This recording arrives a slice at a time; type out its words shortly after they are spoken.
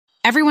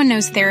Everyone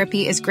knows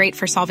therapy is great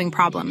for solving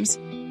problems,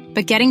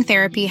 but getting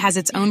therapy has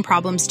its own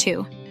problems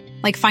too,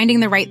 like finding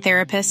the right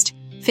therapist,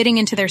 fitting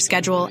into their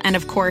schedule, and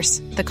of course,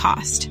 the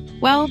cost.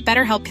 Well,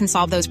 BetterHelp can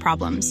solve those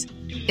problems.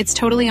 It's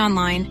totally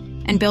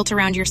online and built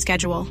around your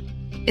schedule.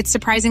 It's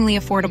surprisingly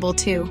affordable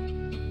too.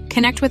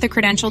 Connect with a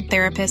credentialed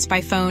therapist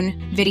by phone,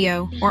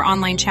 video, or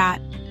online chat,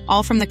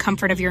 all from the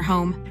comfort of your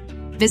home.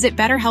 Visit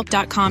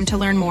BetterHelp.com to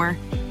learn more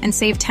and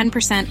save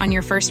 10% on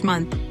your first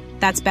month.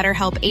 That's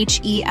BetterHelp,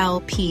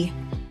 H-E-L-P.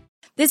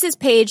 This is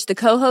Paige, the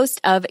co-host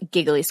of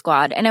Giggly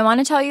Squad, and I want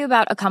to tell you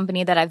about a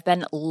company that I've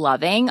been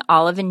loving,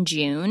 Olive &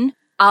 June.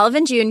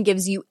 Olive & June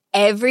gives you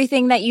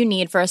everything that you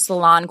need for a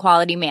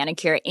salon-quality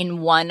manicure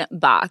in one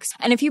box.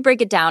 And if you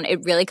break it down,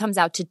 it really comes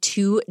out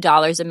to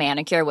 $2 a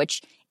manicure,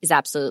 which is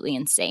absolutely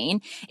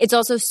insane. It's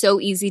also so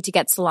easy to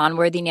get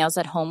salon-worthy nails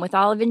at home with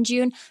Olive &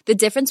 June. The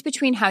difference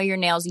between how your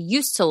nails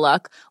used to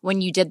look when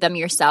you did them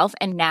yourself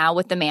and now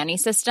with the Mani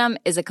system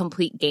is a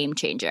complete game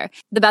changer.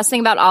 The best thing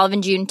about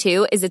Olive & June,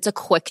 too, is it's a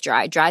quick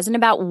dry. Dries in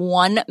about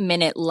 1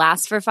 minute,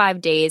 lasts for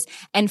 5 days,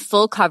 and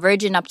full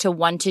coverage in up to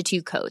 1 to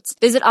 2 coats.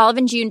 Visit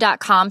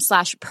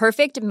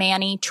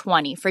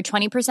oliveandjune.com/perfectmani20 for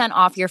 20%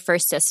 off your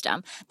first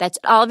system. That's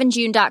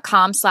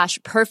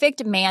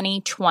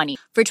oliveandjune.com/perfectmani20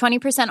 for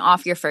 20%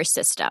 off your first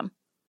system.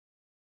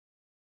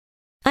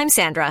 I'm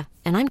Sandra,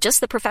 and I'm just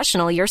the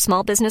professional your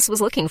small business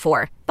was looking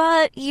for.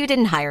 But you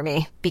didn't hire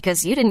me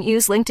because you didn't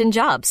use LinkedIn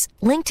Jobs.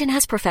 LinkedIn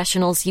has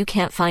professionals you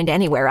can't find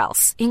anywhere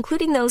else,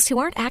 including those who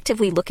aren't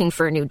actively looking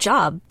for a new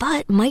job,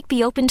 but might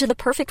be open to the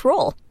perfect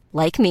role,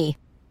 like me.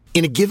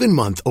 In a given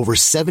month, over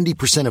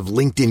 70% of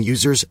LinkedIn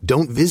users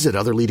don't visit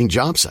other leading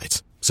job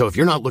sites. So if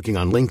you're not looking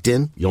on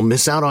LinkedIn, you'll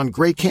miss out on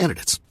great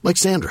candidates, like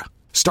Sandra.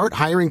 Start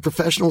hiring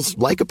professionals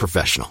like a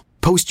professional.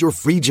 Post your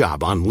free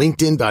job on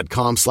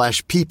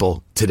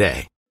linkedin.com/people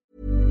today.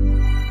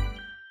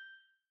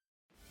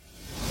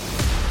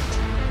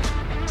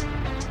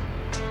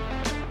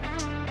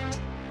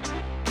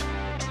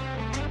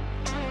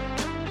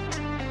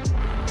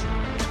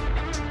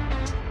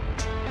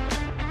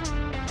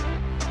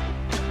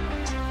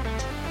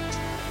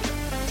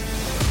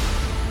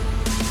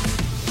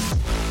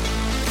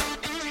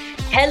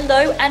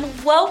 Hello and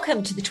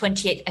welcome to the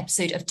 28th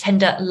episode of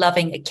Tender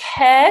Loving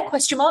Care, ?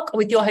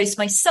 With your host,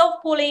 myself,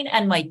 Pauline,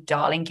 and my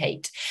darling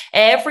Kate.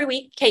 Every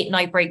week, Kate and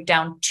I break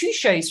down 2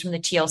 shows from the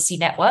TLC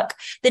network,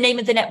 the name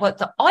of the network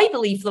that I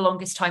believe for the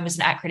longest time was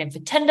an acronym for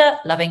Tender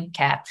Loving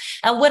Care.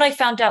 And when I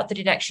found out that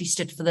it actually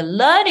stood for the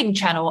Learning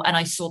Channel and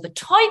I saw the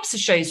types of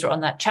shows that are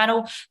on that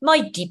channel,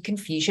 my deep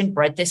confusion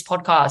bred this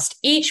podcast.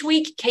 Each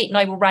week, Kate and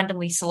I will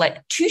randomly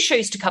select 2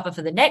 shows to cover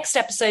for the next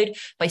episode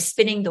by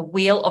spinning the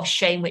Wheel of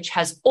Shame, which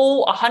has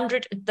all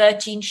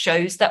 113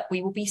 shows that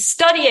we will be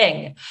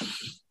studying.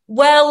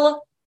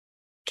 Well,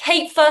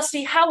 Kate,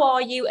 firstly, how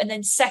are you? And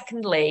then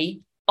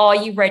secondly, are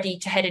you ready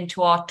to head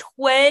into our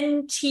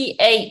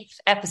 28th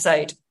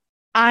episode?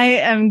 I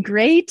am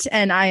great,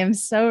 and I am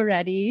so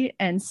ready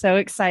and so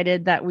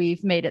excited that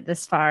we've made it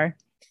this far.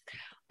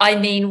 I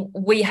mean,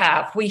 we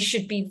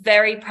should be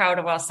very proud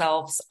of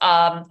ourselves.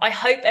 I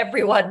hope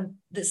everyone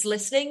that's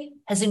listening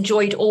has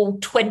enjoyed all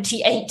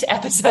 28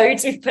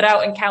 episodes we've put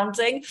out and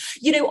counting.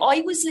 You know,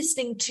 I was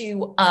listening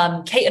to,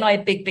 Kate and I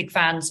are big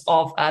fans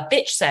of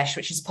Bitch Sesh,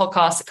 which is a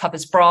podcast that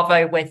covers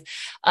Bravo with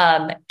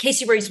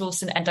Casey Rose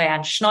Wilson and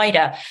Diane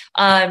Schneider.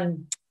 I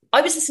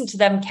was listening to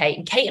them, Kate,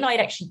 and Kate and I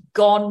had actually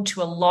gone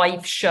to a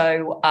live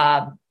show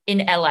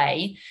in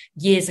LA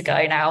years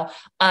ago now.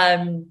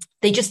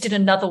 They just did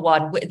another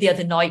one the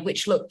other night,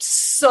 which looked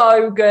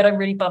so good. I'm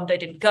really bummed I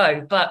didn't go,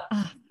 but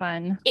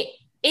fun.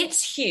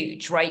 It's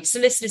huge, right? So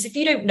listeners, if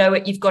you don't know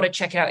it, you've got to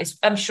check it out.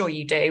 I'm sure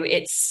you do.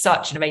 It's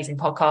such an amazing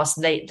podcast,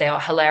 and they are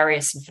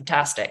hilarious and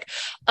fantastic.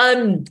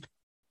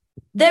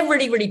 They're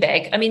really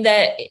big. I mean,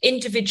 they're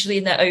individually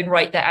in their own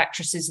right. They're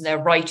actresses and they're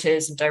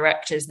writers and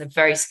directors, and they're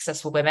very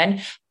successful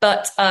women.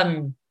 But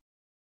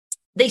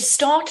they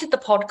started the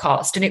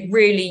podcast, and it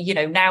really, you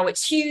know, now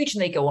it's huge,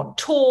 and they go on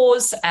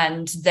tours,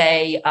 and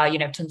they,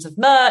 tons of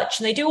merch,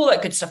 and they do all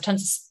that good stuff,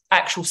 tons of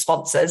actual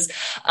sponsors.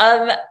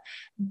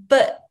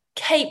 But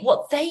Kate,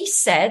 what they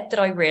said that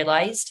I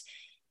realized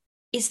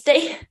is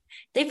they've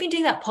been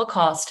doing that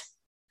podcast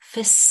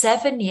for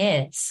 7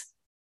 years.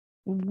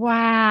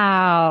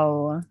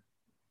 Wow.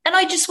 And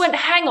I just went,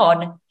 hang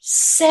on,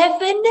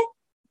 7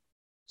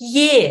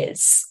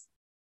 years.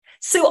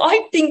 So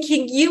I'm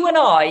thinking you and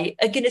I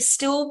are going to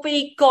still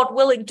be, God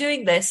willing,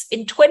 doing this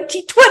in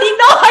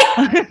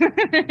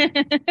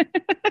 2029.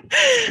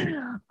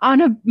 On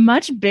a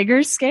much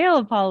bigger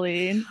scale,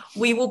 Pauline.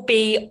 We will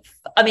be,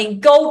 I mean,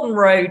 Golden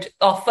Road,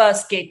 our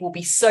first gig will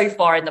be so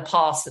far in the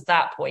past at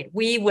that point.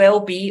 We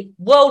will be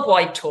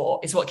worldwide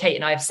tour, is what Kate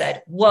and I have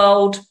said.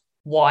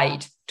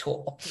 Worldwide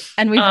tour.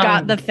 And we've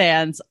got the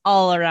fans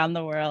all around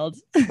the world.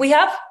 We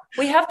have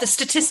the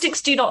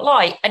statistics do not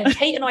lie. And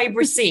Kate and I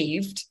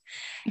received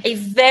a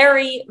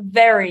very,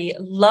 very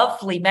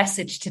lovely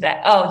message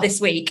this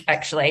week,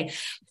 actually,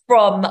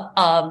 from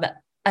a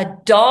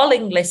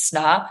darling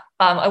listener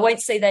I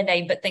won't say their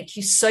name, but thank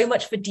you so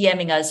much for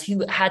DMing us,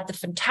 who had the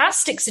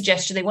fantastic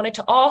suggestion. They wanted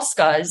to ask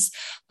us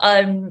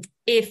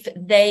if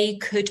they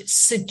could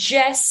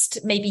suggest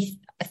maybe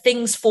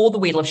things for the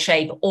Wheel of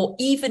Shame, or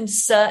even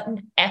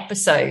certain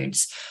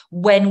episodes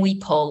when we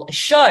pull a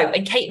show.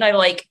 And Kate and I are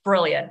like,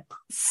 brilliant.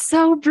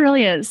 So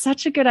brilliant.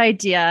 Such a good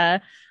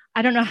idea.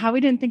 I don't know how we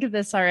didn't think of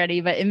this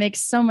already, but it makes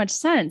so much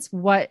sense.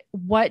 What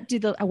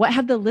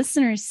have the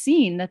listeners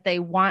seen that they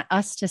want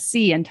us to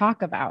see and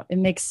talk about? It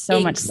makes so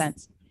much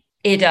sense.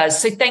 It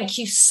does. So thank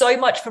you so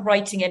much for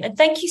writing in, and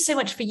thank you so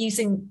much for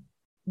using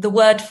the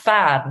word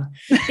fan,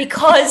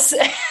 because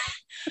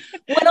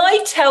when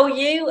I tell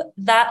you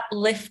that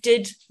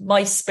lifted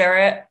my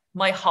spirit,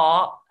 my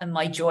heart, and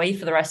my joy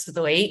for the rest of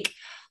the week,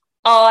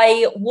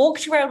 I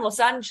walked around Los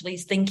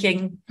Angeles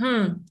thinking,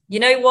 you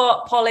know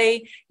what,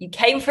 Polly, you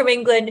came from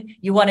England,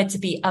 you wanted to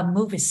be a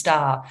movie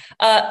star.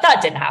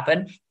 That didn't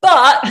happen,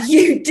 but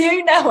you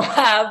do now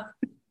have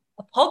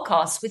a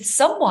podcast with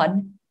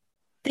someone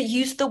that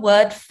used the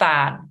word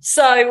fan.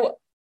 So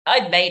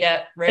I made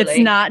it, really. It's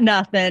not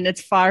nothing.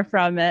 It's far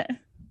from it.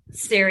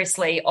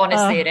 Seriously,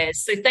 honestly, it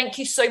is. So thank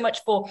you so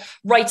much for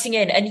writing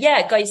in. And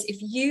yeah, guys, if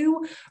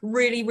you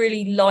really,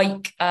 really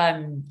like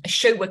a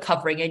show we're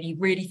covering and you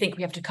really think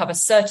we have to cover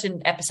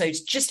certain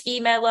episodes, just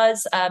email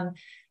us,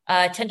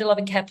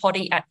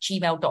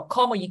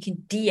 tenderlovingcarepoddy@gmail.com, or you can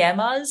DM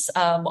us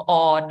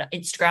on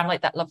Instagram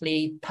like that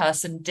lovely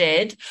person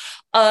did.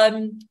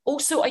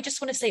 Also, I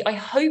just want to say, I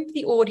hope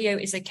the audio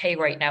is okay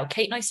right now.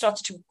 Kate and I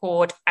started to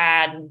record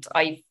and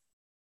I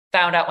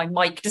found out my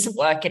mic doesn't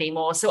work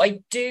anymore. So I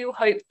do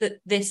hope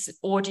that this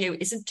audio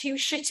isn't too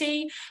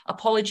shitty.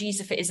 Apologies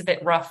if it is a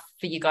bit rough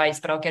for you guys,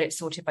 but I'll get it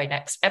sorted by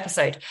next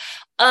episode.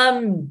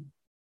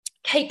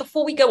 Kate,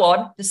 before we go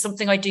on, there's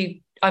something I'm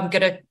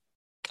gonna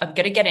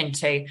get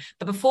into.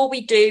 But before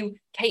we do,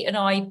 Kate and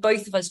I,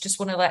 both of us, just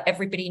want to let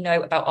everybody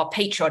know about our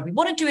Patreon. We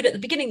want to do it at the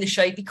beginning of the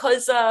show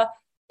because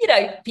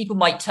people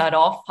might turn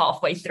off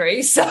halfway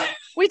through. So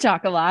we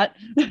talk a lot.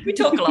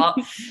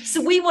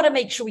 So we want to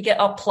make sure we get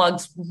our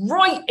plugs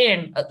right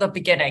in at the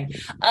beginning.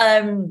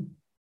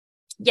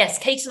 Yes,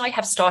 Kate and I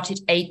have started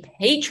a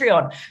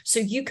Patreon. So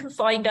you can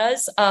find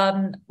us.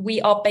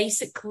 We are we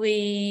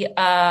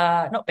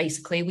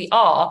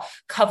are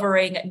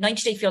covering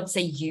 90 Day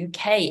Fiancé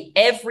UK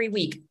every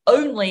week,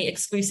 only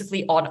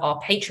exclusively on our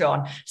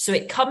Patreon. So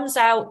it comes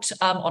out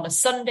on a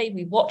Sunday.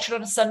 We watch it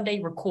on a Sunday,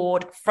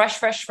 record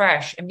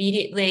fresh,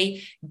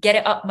 immediately, get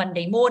it up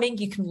Monday morning.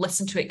 You can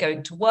listen to it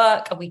going to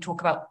work. And we talk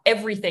about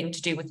everything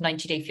to do with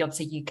 90 Day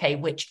Fiancé UK,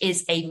 which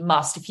is a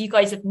must. If you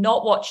guys have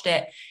not watched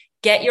it,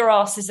 get your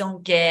asses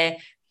on gear,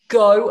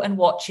 go and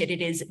watch it.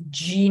 It is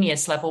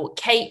genius level.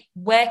 Kate,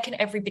 where can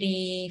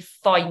everybody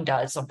find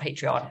us on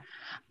Patreon?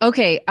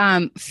 Okay.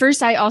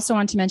 First, I also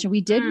want to mention we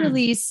did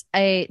release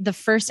the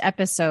first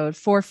episode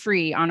for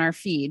free on our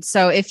feed.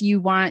 So if you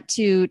want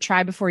to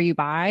try before you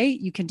buy,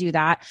 you can do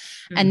that.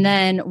 And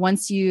then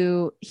once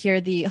you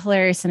hear the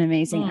hilarious and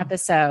amazing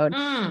episode,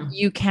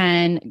 you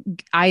can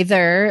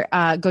either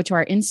go to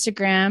our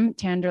Instagram,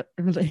 Tender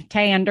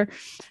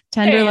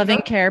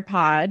Loving Care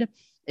Pod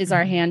is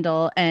our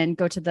handle, and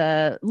go to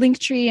the link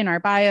tree in our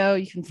bio.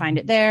 You can find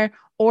it there.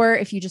 Or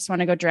if you just want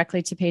to go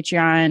directly to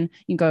Patreon,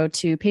 you go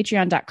to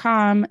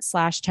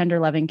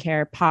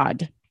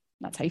patreon.com/tenderlovingcarepod.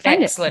 That's how you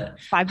find it.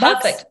 $5.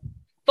 Perfect.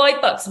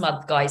 $5 a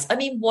month, guys. I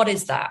mean, what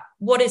is that?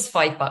 What is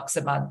 $5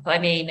 a month? I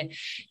mean,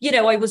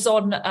 I was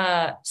on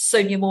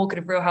Sonia Morgan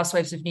of Real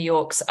Housewives of New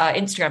York's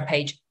Instagram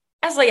page,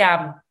 as I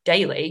am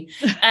daily.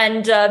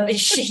 And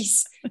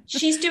she's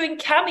doing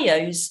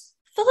cameos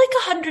for like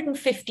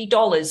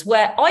 $150,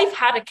 where I've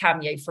had a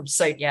cameo from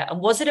Sonia.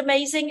 And was it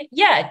amazing?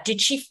 Yeah.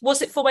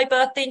 Was it for my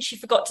birthday and she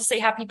forgot to say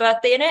happy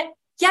birthday in it?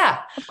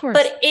 Yeah, of course.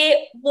 But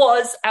it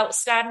was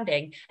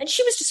outstanding. And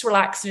she was just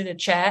relaxing in a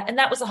chair, and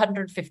that was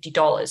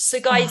 $150. So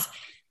guys,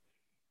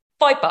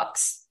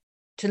 $5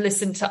 to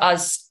listen to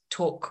us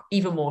talk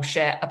even more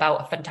shit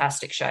about a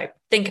fantastic show.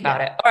 Think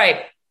about it. All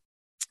right.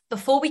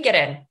 Before we get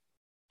in,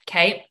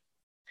 okay,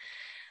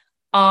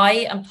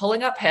 I am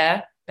pulling up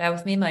here. Bear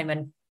with me a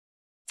moment.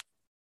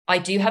 I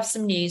do have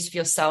some news for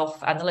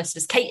yourself and the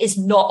listeners. Kate is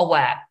not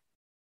aware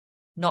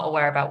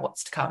about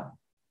what's to come.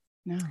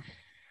 No.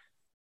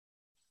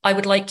 I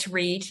would like to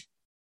read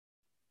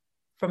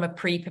from a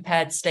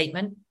pre-prepared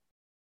statement.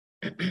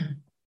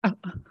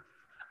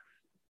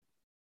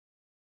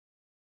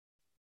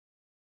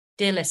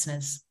 Dear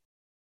listeners,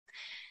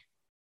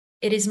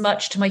 it is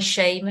much to my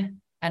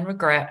shame and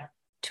regret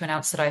to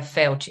announce that I have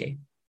failed you.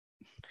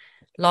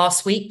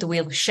 Last week, the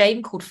Wheel of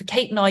Shame called for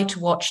Kate and I to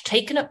watch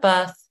Taken at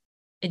Birth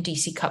in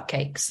DC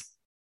Cupcakes.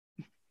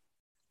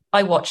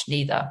 I watched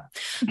neither.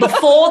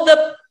 Before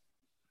the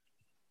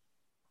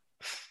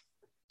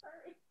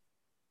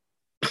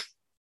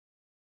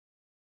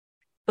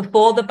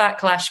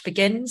backlash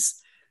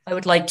begins, I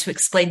would like to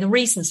explain the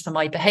reasons for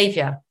my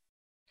behavior.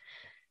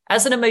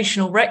 As an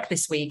emotional wreck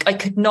this week, I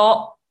could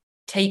not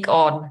take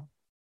on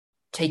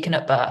Taken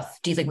at Birth,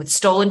 dealing with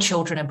stolen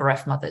children and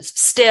bereft mothers.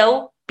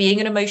 Still,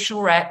 being an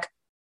emotional wreck,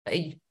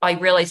 I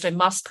realized I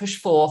must push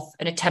forth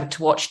an attempt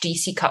to watch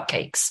DC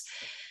Cupcakes,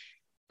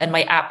 and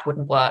my app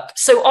wouldn't work.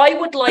 So I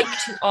would like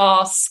to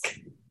ask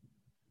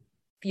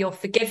for your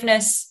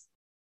forgiveness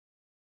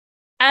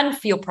and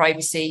for your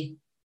privacy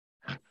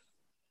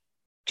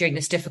during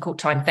this difficult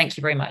time. Thank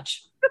you very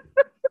much.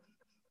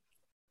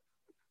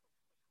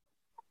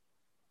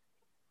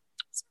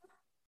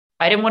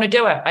 I didn't want to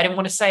do it. I didn't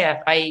want to say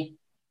it.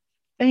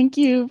 Thank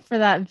you for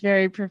that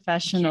very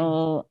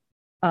professional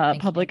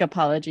public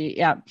apology.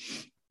 Yeah.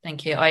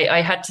 Thank you.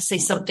 I had to say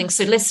something.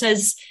 So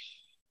listeners,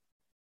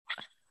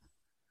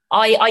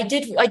 I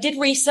did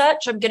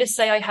research. I'm going to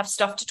say I have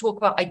stuff to talk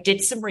about. I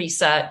did some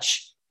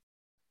research,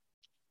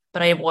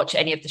 but I didn't watch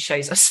any of the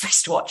shows I was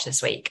supposed to watch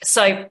this week.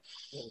 So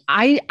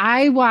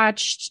I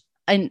watched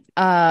an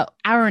hour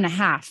and a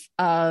half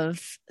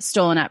of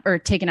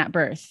Taken at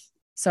Birth.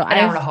 So an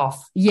hour and a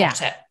half. Yeah.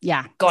 Got it.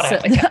 Yeah. Got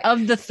it. Okay.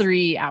 Of the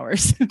 3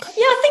 hours. Yeah,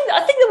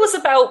 I think there was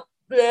about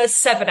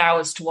 7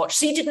 hours to watch.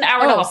 So you did an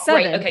hour and a half.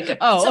 7. Great. Okay, good.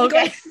 Oh, so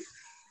okay.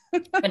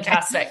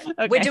 Fantastic.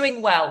 Okay. We're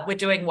doing well.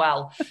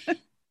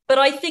 But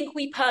I think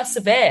we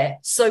persevere.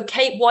 So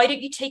Kate, why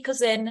don't you take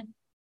us in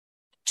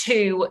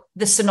to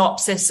the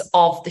synopsis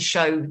of the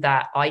show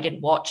that I didn't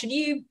watch and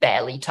you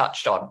barely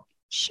touched on?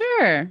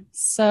 Sure.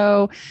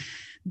 So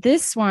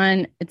this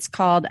one, it's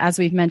called, as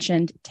we've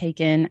mentioned,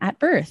 Taken at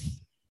Birth.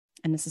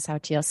 And this is how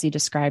TLC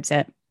describes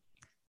it.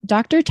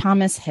 Dr.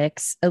 Thomas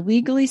Hicks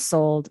illegally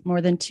sold more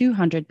than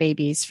 200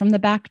 babies from the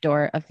back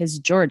door of his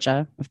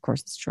Georgia, of course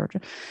it's Georgia,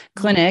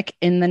 clinic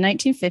in the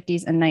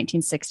 1950s and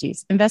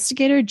 1960s.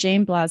 Investigator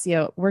Jane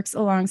Blasio works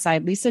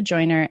alongside Lisa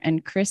Joyner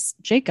and Chris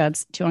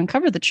Jacobs to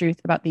uncover the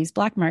truth about these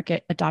black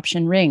market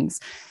adoption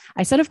rings.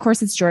 I said, of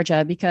course it's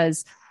Georgia,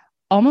 because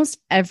almost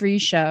every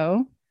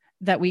show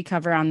that we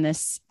cover on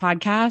this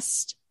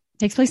podcast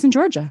takes place in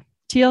Georgia.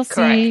 TLC.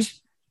 Correct.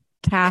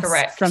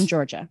 Cast from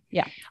Georgia.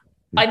 Yeah.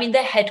 I mean,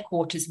 their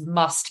headquarters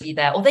must be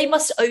there, or they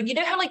must own, you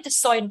know how like the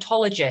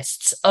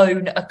Scientologists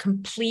own a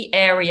complete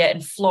area in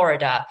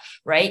Florida,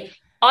 right?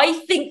 I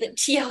think that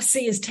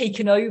TLC has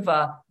taken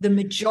over the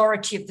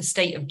majority of the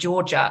state of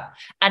Georgia,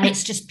 and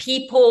it's just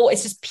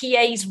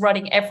PAs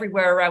running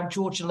everywhere around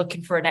Georgia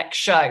looking for a next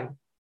show.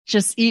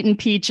 Just eating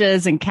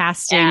peaches and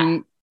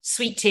casting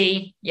sweet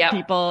tea. Yeah.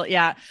 People.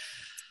 Yeah.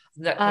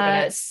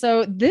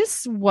 So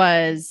this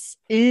was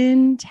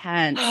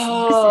intense. This is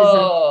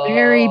a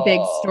very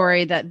big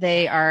story that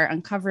they are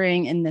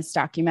uncovering in this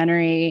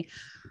documentary.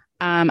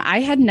 I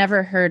had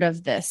never heard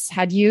of this.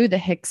 Had you, the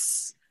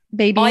Hicks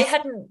babies? I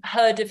hadn't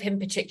heard of him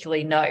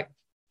particularly, no.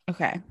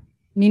 Okay.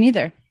 Me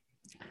neither.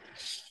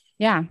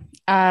 Yeah.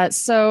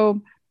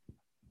 So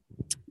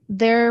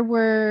there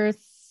are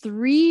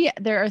 3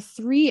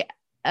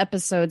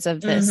 episodes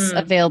of this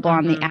available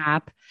on the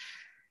app.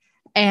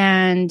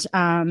 And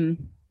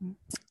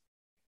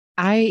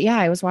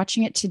I was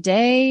watching it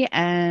today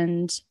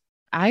and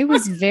I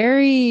was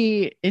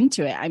very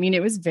into it. I mean,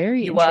 it was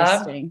very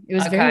interesting. It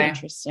was very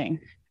interesting.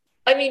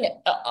 I mean,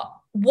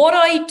 what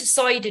I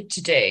decided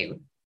to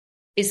do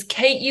is,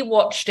 Kate, you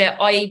watched it.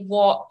 I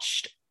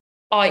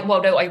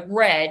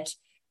read.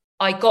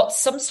 I got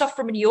some stuff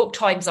from a New York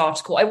Times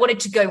article. I wanted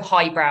to go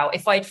highbrow.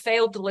 If I'd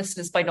failed the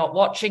listeners by not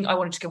watching, I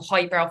wanted to go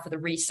highbrow for the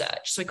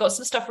research. So I got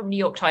some stuff from a New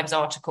York Times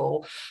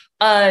article.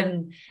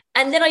 And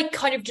then I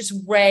kind of just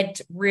read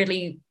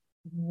really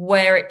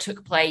where it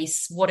took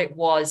place, what it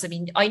was. I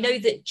mean, I know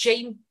that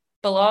Jane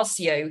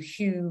Blasio,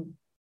 who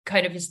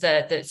kind of is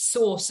the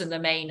source and the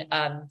main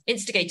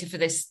instigator for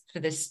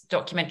this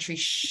documentary,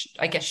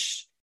 I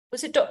guess,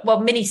 was it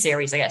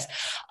miniseries, I guess.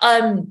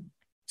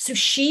 So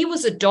she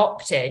was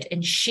adopted,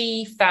 and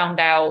she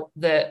found out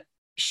that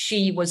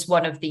she was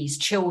one of these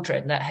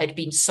children that had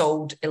been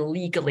sold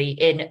illegally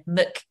in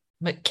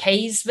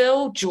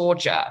McKaysville,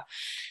 Georgia.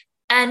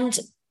 And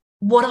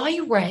what I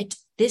read,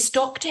 this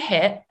Dr.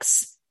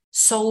 Hicks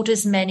sold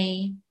as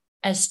many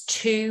as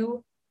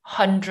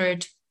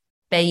 200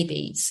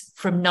 babies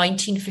from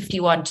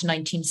 1951 to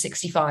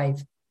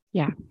 1965.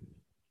 Yeah.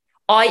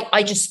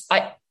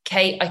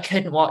 Kate, I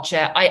couldn't watch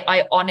it.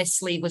 I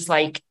honestly was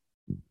like,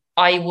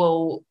 I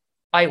will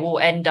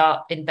end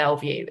up in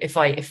Bellevue if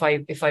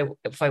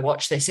I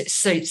watch this.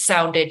 It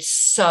sounded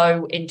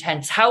so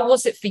intense. How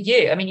was it for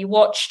you? I mean, you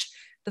watched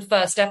the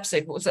first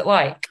episode. What was it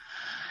like?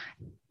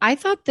 I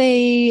thought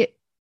they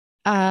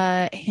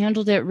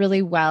handled it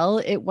really well.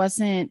 It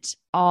wasn't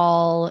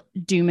all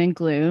doom and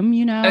gloom,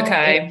 you know.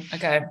 Okay.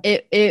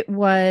 It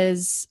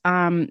was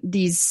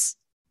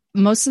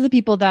most of the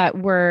people that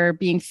were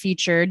being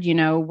featured, you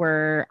know,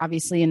 were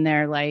obviously in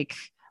their like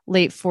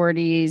late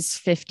 40s,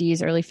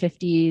 50s, early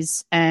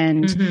 50s.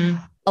 And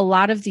a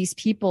lot of these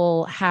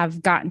people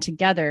have gotten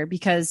together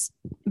because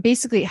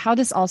basically how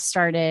this all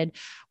started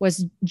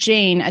was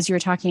Jane, as you were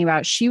talking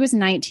about, she was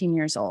 19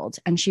 years old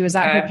and she was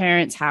at her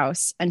parents'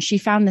 house and she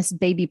found this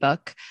baby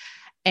book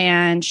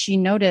and she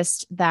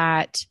noticed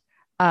that,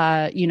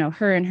 her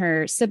and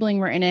her sibling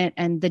were in it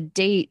and the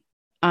date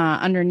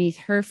underneath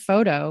her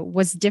photo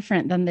was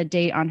different than the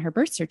date on her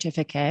birth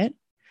certificate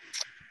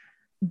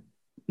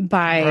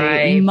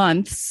by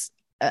months.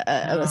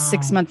 a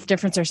 6-month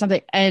difference or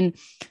something. And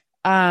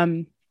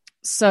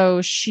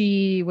so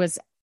she was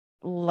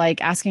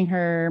like asking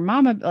her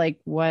mama, like,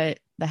 what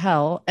the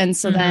hell? And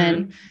so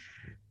then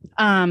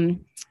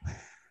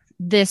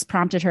this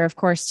prompted her, of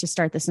course, to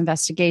start this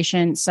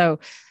investigation. So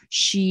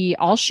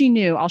all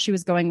she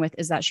was going with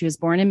is that she was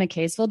born in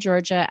McKaysville,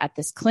 Georgia, at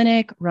this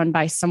clinic run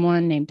by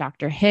someone named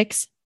Dr.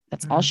 Hicks.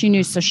 That's all she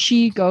knew. So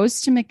she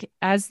goes to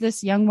as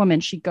this young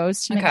woman, she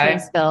goes to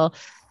McKaysville,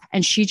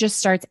 and she just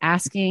starts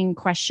asking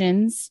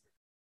questions,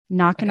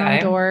 knocking on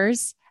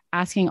doors,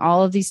 asking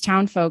all of these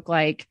town folk,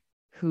 like,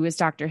 who is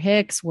Dr.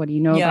 Hicks? What do you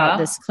know about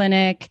this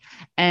clinic?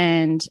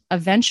 And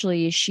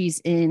eventually she's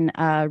in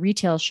a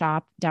retail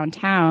shop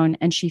downtown,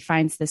 and she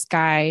finds this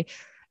guy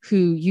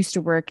who used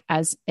to work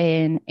as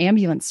an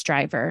ambulance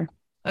driver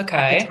at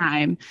the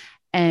time.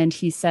 And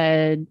he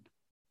said,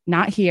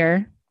 not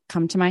here,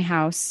 come to my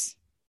house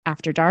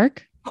after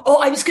dark.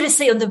 Oh, I was going to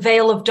say on the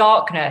Veil of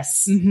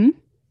Darkness.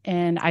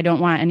 And I don't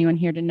want anyone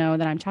here to know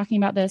that I'm talking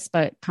about this,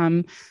 but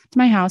come to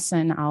my house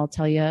and I'll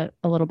tell you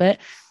a little bit.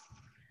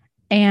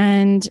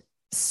 And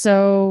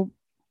so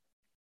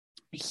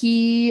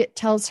he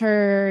tells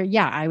her,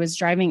 yeah, I was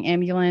driving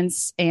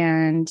ambulance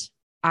and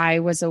I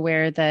was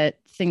aware that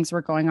things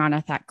were going on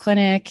at that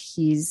clinic.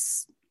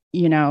 He's,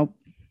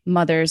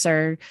 mothers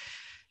are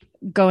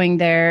going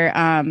there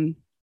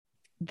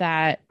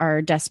that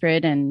are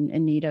desperate and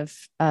in need of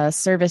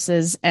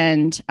services.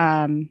 And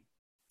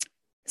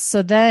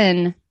so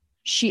then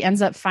she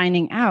ends up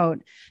finding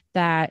out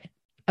that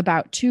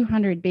about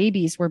 200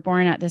 babies were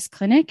born at this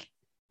clinic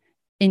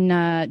in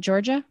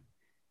Georgia,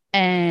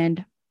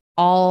 and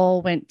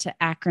all went to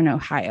Akron,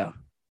 Ohio.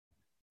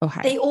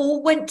 They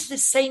all went to the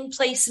same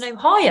place in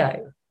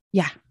Ohio?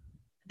 Yeah,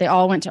 they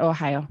all went to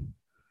Ohio.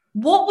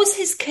 What was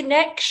his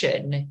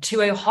connection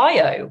to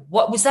Ohio?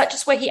 What was that?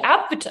 Just where he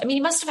advertised? I mean,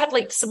 he must have had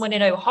like someone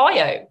in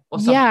Ohio or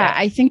something. Yeah,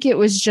 I think it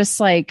was just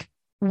like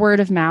word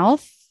of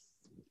mouth.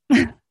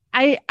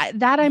 I'm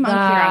unclear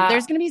on.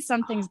 There's going to be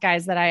some things,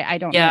 guys, that I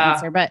don't know the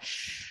answer. But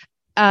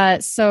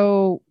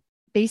so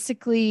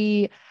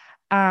basically,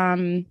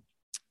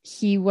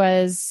 he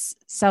was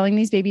selling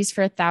these babies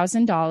for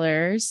 $1,000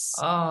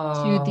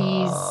 to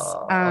these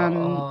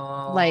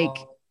like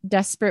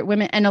desperate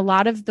women. And a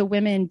lot of the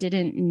women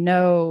didn't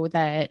know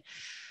that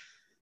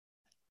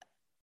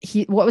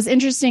what was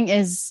interesting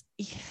is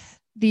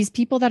these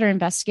people that are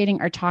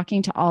investigating are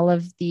talking to all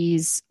of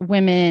these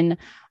women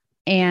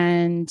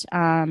and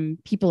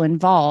people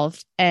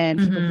involved and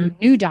people who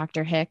knew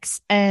Dr. Hicks.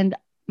 And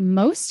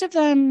most of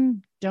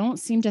them don't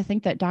seem to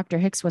think that Dr.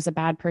 Hicks was a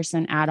bad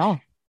person at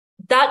all.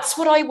 That's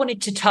what I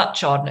wanted to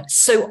touch on.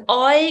 So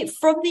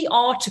from the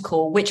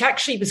article, which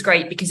actually was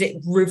great because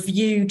it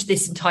reviewed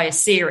this entire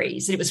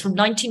series, and it was from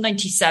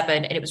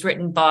 1997, and it was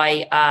written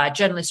by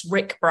journalist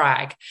Rick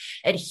Bragg.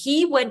 And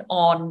he went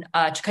on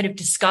to kind of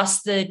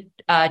discuss Jane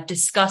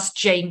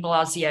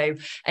Blasio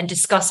and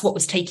discuss what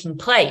was taking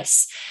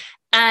place.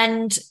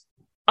 And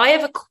I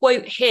have a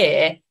quote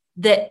here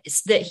that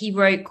he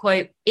wrote,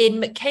 quote, "In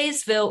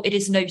McKaysville, it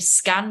is no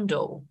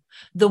scandal.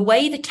 The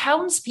way the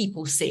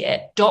townspeople see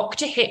it,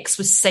 Dr. Hicks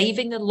was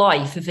saving the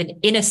life of an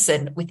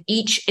innocent with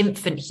each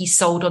infant he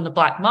sold on the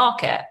black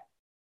market."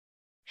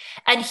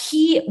 And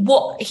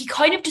what he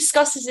kind of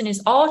discusses in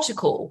his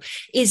article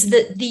is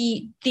that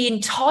the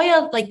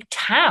entire like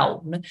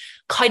town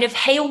kind of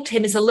hailed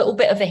him as a little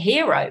bit of a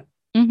hero.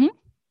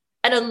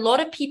 And a lot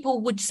of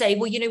people would say,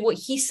 well, you know what,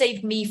 he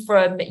saved me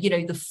from,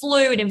 the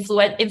flu and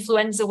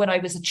influenza when I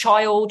was a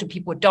child and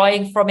people were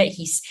dying from it.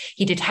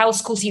 He did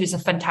house calls. He was a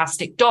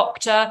fantastic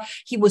doctor.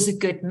 He was a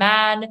good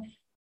man.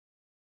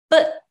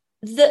 But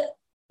the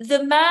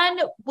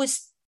man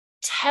was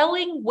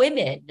telling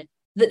women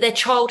that their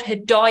child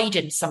had died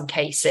in some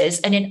cases.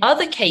 And in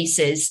other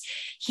cases,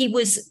 he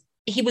was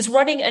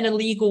running an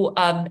illegal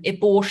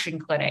abortion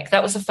clinic.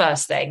 That was the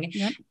first thing.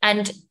 Yep.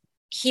 And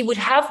he would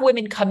have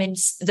women come in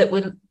that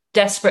were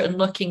desperate and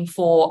looking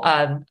for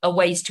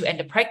ways to end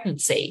a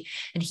pregnancy.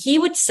 And he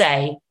would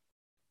say,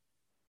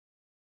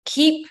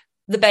 keep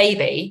the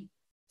baby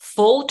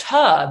full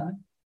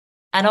term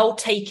and I'll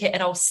take it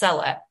and I'll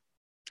sell it.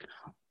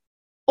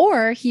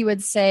 Or he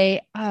would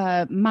say,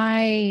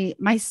 my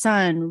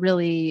son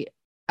really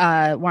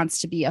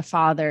wants to be a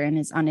father and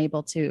is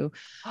unable to.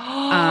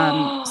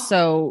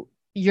 So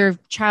your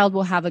child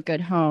will have a good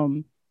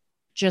home.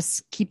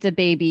 Just keep the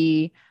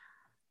baby.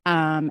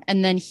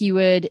 And then he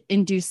would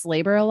induce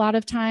labor a lot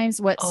of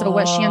times. What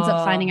she ends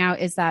up finding out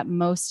is that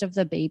most of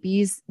the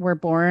babies were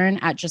born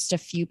at just a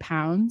few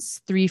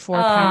pounds,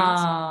 3-4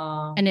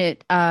 pounds. And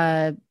it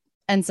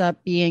ends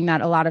up being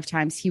that a lot of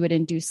times he would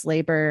induce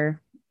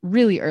labor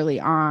really early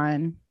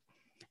on.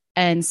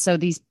 And so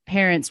these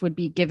parents would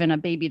be given a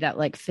baby that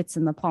like fits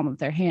in the palm of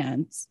their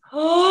hands.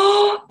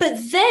 But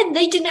then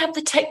they didn't have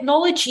the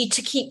technology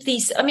to keep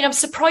these. I mean, I'm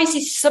surprised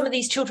some of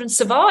these children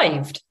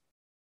survived.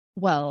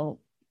 Well,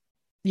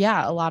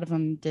 yeah, a lot of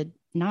them didn't.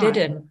 We're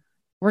going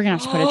to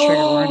have to put a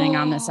trigger warning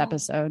on this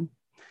episode.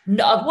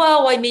 No,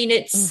 well, I mean,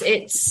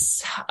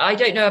 it's, I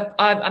don't know.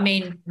 I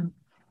mean,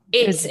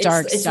 it's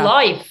dark it's stuff.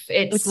 life.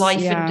 It's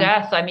life yeah. and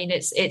death. I mean,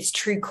 it's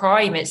true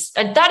crime.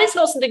 And that is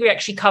not something we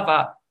actually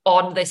cover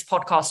on this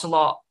podcast a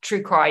lot,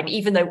 true crime,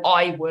 even though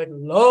I would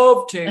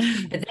love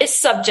to. But this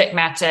subject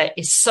matter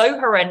is so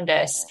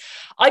horrendous.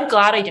 I'm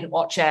glad I didn't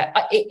watch it.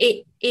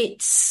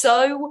 It's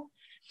so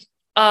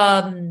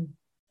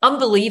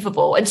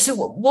unbelievable. And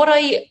so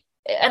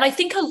I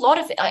think a lot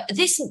of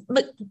this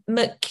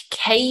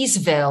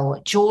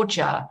McKaysville,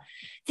 Georgia,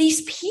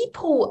 these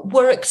people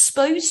were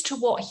exposed to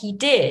what he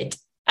did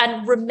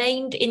and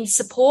remained in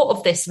support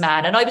of this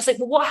man. And I was like,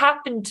 well, what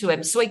happened to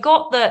him? So I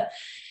got that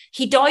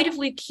he died of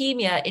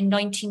leukemia in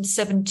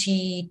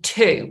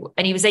 1972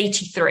 and he was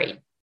 83.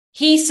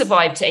 He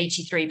survived to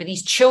 83, but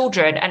these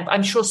children, and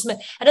I'm sure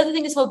another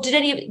thing as well, did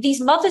any of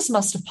these mothers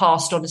must have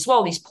passed on as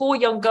well? These poor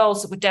young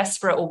girls that were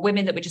desperate, or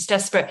women that were just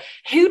desperate.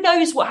 Who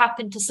knows what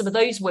happened to some of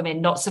those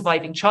women not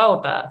surviving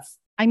childbirth?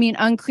 I mean,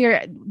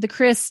 unclear.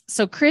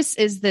 So Chris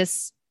is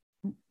this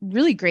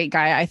really great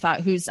guy, I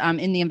thought, who's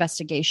in the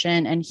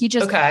investigation. And he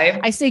just,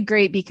 I say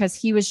great because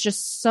he was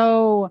just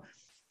so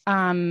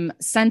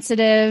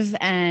sensitive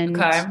and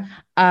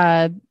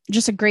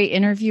just a great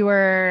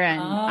interviewer.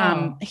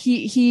 And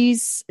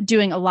he's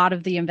doing a lot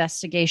of the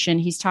investigation.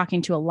 He's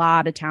talking to a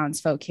lot of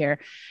townsfolk here.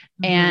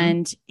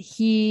 And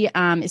he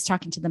is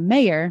talking to the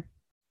mayor.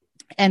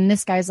 And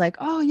this guy's like,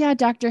 oh yeah,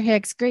 Dr.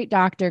 Hicks, great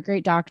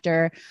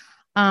doctor.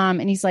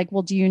 And he's like,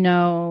 well, do you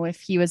know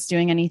if he was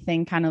doing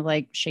anything kind of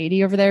like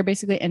shady over there,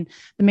 basically? And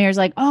the mayor's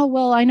like, oh,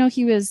 well, I know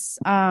he was,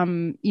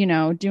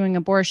 doing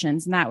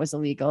abortions and that was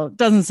illegal.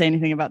 Doesn't say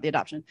anything about the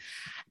adoption.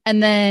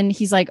 And then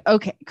he's like,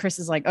 okay, Chris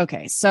is like,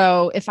 okay,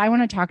 so if I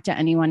want to talk to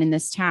anyone in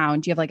this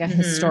town, do you have like a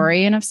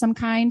historian of some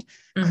kind?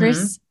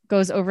 Chris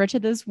goes over to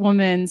this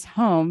woman's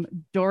home,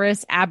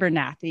 Doris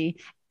Abernathy.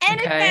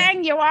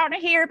 Anything you want to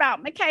hear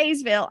about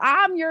McKaysville,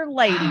 I'm your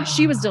lady.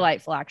 She was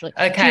delightful, actually.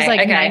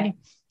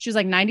 She was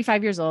like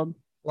 95 years old.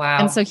 Wow.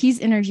 And so he's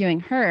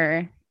interviewing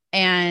her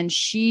and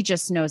she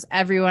just knows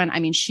everyone. I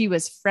mean, she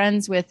was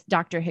friends with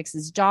Dr.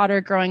 Hicks's daughter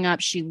growing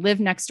up. She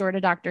lived next door to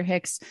Dr.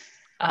 Hicks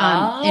in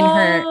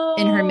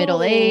her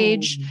middle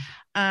age.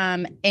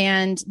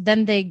 And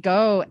then they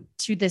go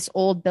to this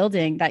old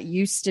building that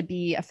used to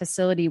be a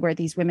facility where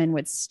these women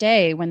would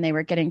stay when they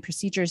were getting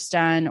procedures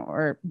done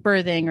or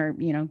birthing or,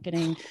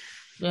 getting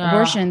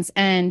abortions.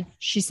 And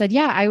she said,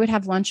 yeah, I would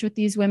have lunch with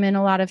these women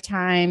a lot of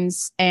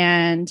times.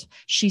 And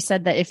she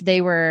said that if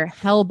they were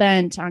hell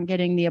bent on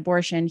getting the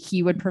abortion,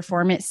 he would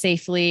perform it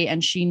safely.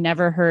 And she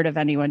never heard of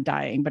anyone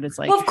dying, but it's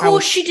like, well, of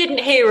course she didn't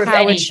hear of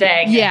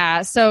anything.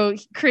 Yeah. So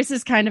Chris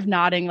is kind of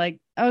nodding like,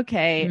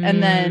 okay.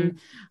 And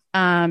then,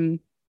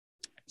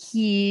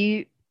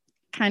 he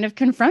kind of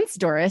confronts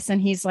Doris and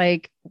he's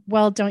like,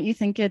 well, don't you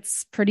think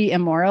it's pretty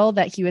immoral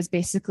that he was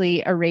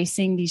basically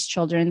erasing these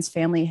children's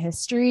family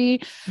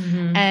history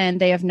and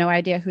they have no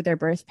idea who their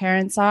birth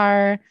parents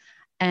are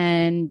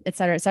and et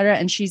cetera, et cetera.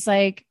 And she's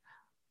like,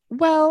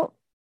 well,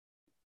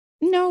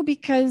 no,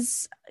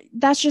 because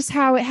that's just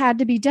how it had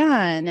to be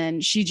done.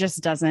 And she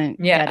just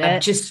doesn't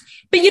get it.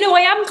 But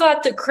I am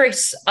glad that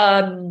Chris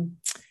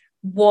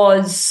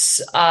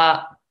was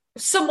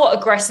somewhat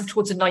aggressive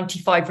towards a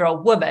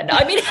 95-year-old woman.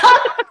 I mean,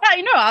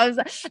 I know.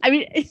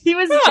 He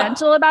was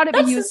gentle about it,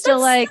 but he was still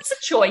like, that's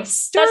a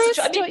choice. Doris,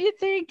 don't you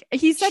think?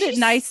 He said it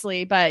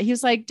nicely, but he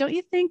was like, don't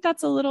you think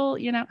that's a little,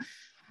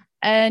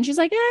 And she's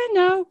like,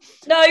 no,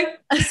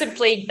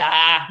 simply,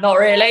 not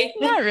really.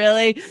 Not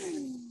really.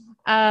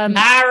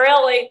 Not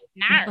really.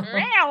 Not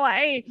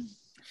really.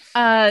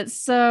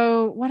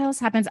 So what else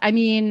happens? I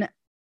mean,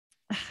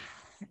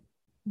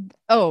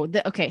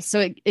 okay.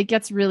 So it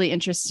gets really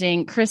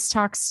interesting. Chris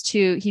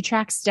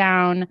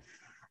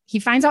he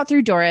finds out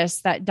through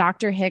Doris that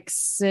Dr.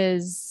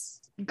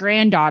 Hicks's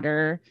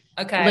granddaughter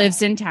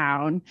lives in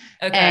town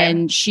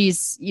and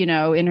she's, in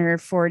her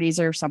 40s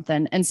or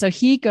something. And so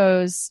he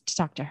goes to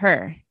talk to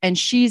her and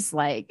she's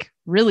like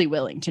really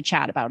willing to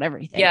chat about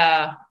everything.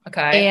 Yeah.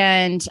 Okay.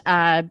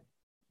 And,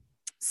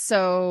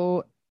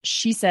 so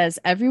she says,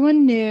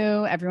 everyone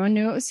knew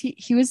what was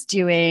he was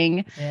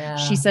doing. Yeah.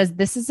 She says,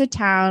 this is a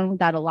town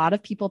that a lot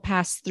of people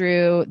pass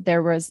through.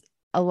 There was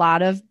a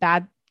lot of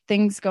bad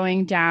things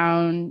going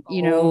down,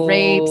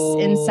 rapes,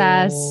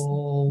 incest,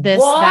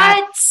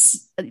 that,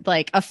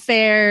 like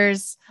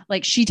affairs.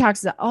 Like she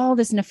talks about all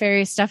this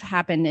nefarious stuff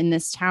happened in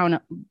this town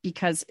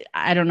because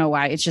I don't know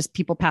why. It's just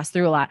people pass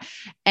through a lot.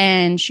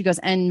 And she goes,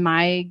 and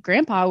my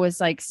grandpa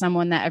was like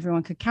someone that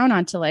everyone could count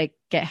on to like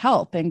get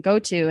help and go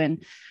to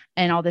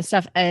and all this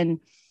stuff. And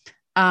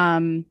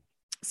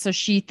so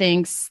she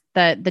thinks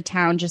that the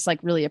town just like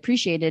really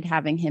appreciated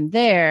having him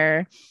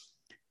there.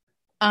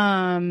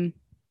 And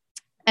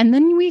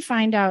then we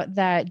find out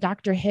that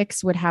Dr.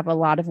 Hicks would have a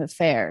lot of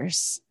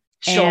affairs.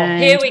 Sure.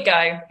 And here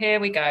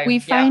we go. We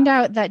find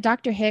out that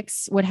Dr.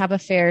 Hicks would have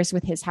affairs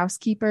with his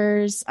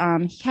housekeepers.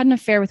 He had an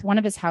affair with one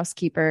of his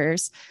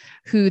housekeepers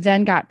who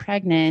then got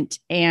pregnant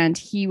and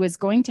he was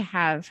going to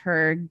have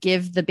her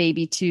give the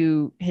baby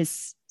to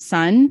his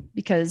son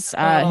because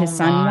his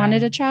son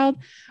wanted a child,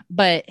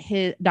 but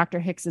Dr.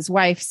 Hicks's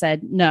wife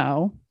said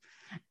no.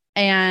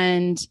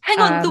 And hang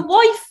on, the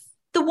wife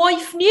the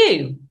wife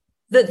knew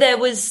that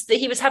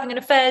he was having an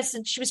affair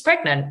and she was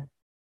pregnant.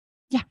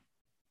 Yeah.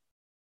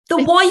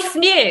 The wife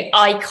knew.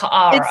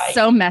 It's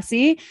so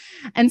messy.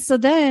 And so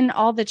then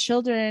all the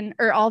children,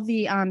 or all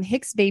the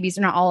Hicks babies,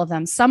 or not all of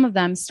them, some of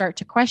them start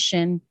to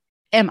question,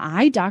 am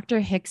I Dr.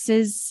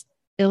 Hicks's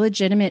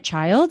illegitimate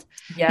child?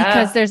 Yeah.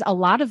 Because there's a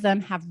lot of them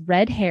have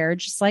red hair,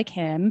 just like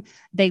him.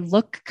 They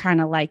look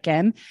kind of like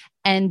him,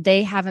 and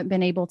they haven't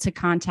been able to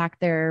contact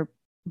their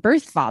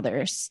birth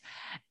fathers.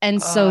 And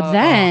so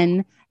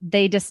then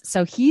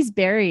so he's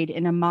buried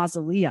in a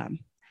mausoleum.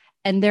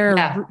 And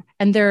there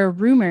are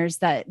rumors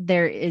that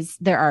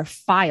there are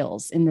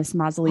files in this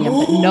mausoleum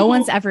that no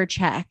one's ever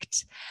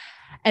checked.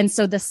 And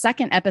so the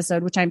second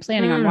episode, which I'm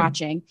planning on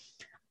watching,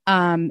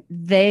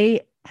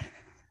 they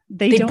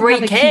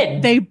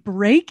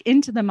break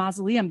into the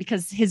mausoleum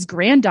because his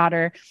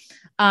granddaughter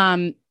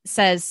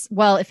says,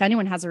 well, if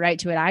anyone has a right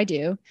to it, I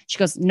do. She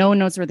goes, no one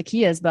knows where the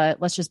key is,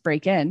 but let's just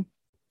break in.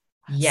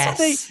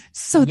 Yes.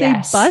 So they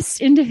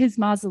bust into his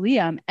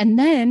mausoleum, and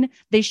then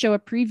they show a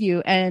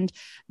preview, and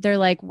they're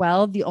like,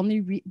 well, the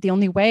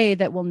only way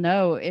that we'll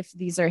know if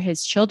these are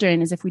his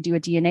children is if we do a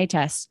DNA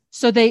test.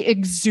 So they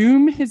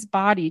exhume his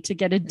body to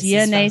get a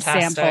DNA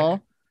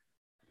sample.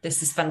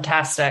 This is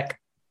fantastic.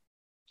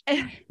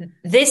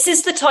 This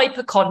is the type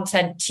of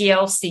content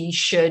TLC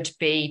should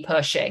be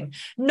pushing,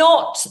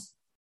 not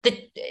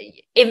the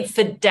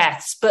infant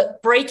deaths,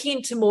 but breaking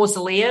into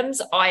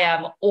mausoleums. I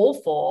am all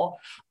for.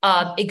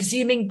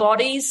 Exhuming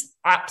bodies,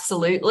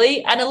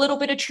 absolutely, and a little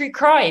bit of true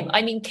crime.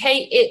 I mean,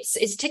 Kate,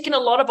 it's ticking a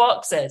lot of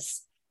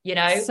boxes, you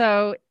know.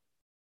 So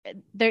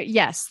there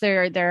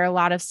are a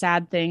lot of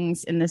sad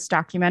things in this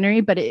documentary,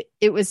 but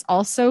it was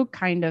also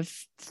kind of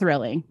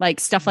thrilling.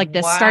 Like stuff like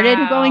this started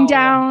going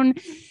down,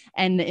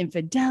 and the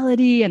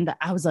infidelity, and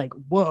I was like,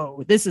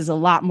 whoa, this is a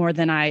lot more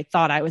than I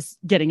thought I was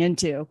getting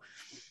into.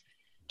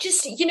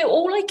 Just, you know,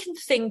 all I can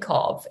think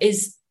of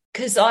is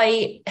because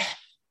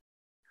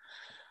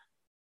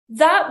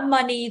that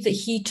money that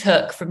he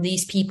took from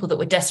these people that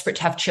were desperate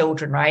to have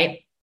children,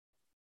 right?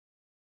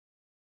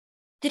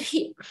 Did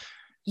he,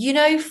 you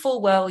know,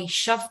 full well, he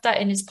shoved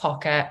that in his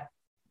pocket,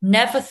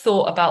 never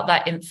thought about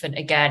that infant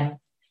again,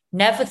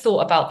 never thought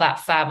about that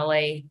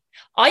family.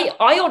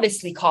 I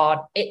honestly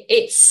can't.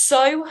 It's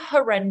so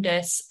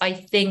horrendous. I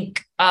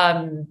think,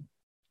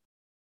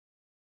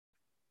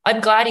 I'm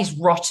glad he's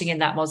rotting in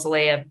that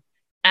mausoleum,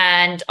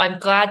 and I'm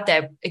glad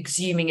they're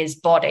exhuming his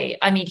body.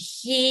 I mean,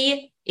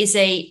 there's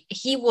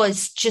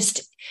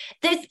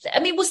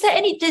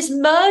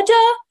murder,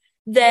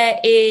 there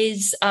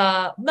is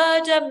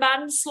murder,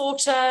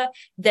 manslaughter,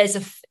 there's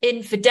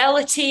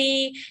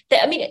infidelity.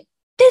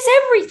 There's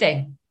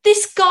everything.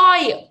 This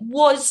guy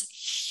was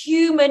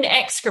human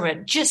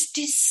excrement, just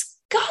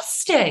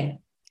disgusting.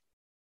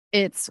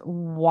 It's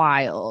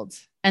wild.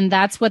 And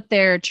that's what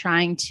they're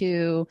trying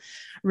to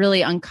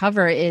really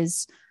uncover,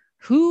 is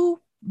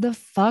who the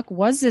fuck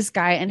was this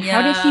guy, and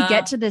how did he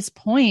get to this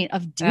point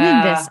of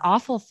doing this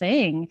awful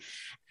thing?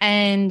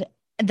 And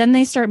then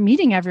they start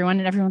meeting everyone,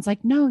 and everyone's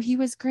like, no, he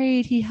was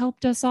great, he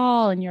helped us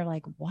all. And you're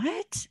like,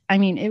 what? I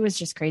mean, it was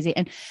just crazy.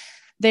 And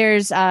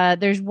there's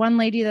one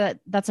lady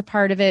that's a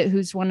part of it,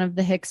 who's one of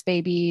the Hicks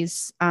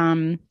babies,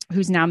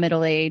 who's now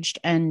middle-aged,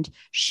 and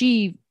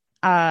she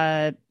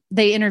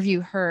they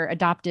interview her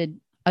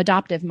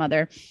adoptive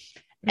mother,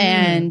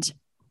 and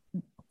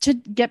to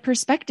get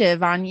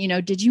perspective on, you know,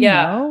 did you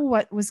know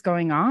what was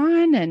going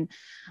on?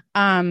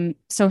 And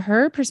so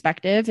her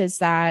perspective is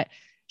that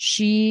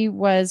she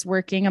was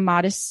working a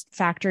modest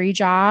factory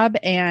job,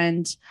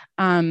 and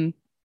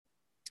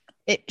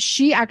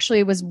she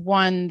actually was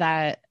one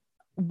that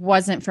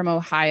wasn't from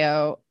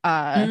Ohio.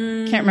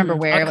 Can't remember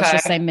where. Let's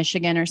just say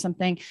Michigan or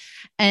something.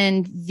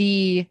 And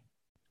the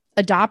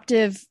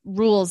adoptive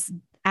rules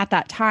at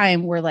that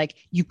time were like,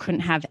 you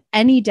couldn't have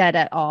any debt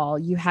at all.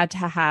 You had to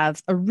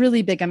have a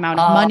really big amount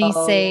of money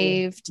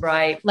saved.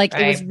 Right.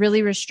 It was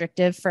really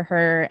restrictive for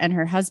her and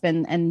her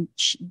husband, and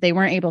they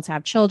weren't able to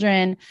have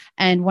children.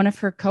 And one of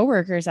her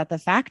coworkers at the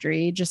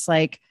factory just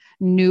like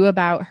knew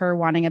about her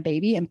wanting a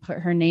baby and put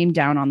her name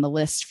down on the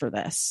list for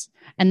this.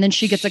 And then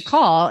she gets a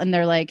call, and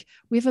they're like,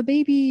 we have a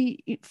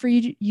baby for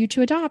you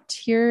to adopt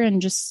here,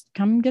 and just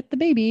come get the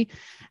baby.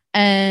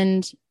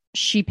 And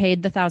she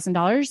paid the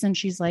 $1,000, and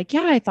she's like,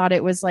 yeah, I thought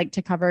it was like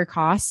to cover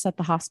costs at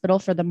the hospital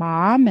for the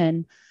mom.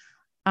 And,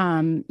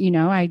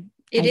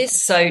 it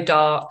is so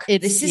dark.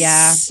 It's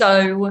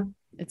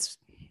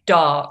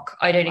dark.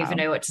 I don't even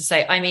know what to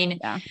say. I mean,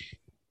 the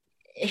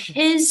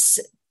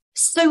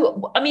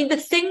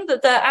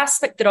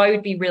aspect that I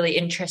would be really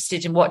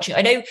interested in watching,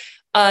 I know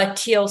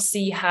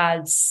TLC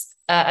has,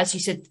 as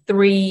you said,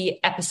 3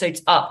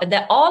 episodes up, and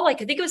there are I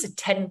think it was a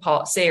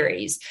 10-part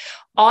series.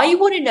 I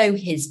want to know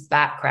his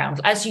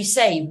background. As you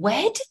say,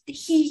 where did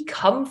he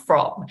come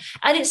from?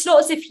 And it's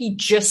not as if he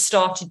just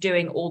started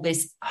doing all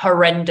this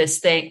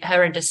horrendous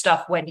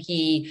stuff when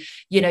he,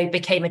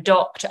 became a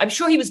doctor. I'm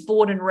sure he was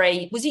born and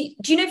raised.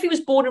 Do you know if he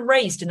was born and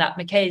raised in that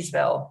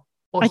McKaysville,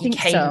 or he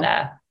came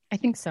there? I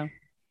think so.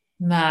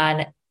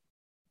 Man,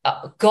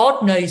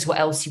 God knows what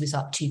else he was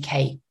up to,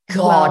 Kate.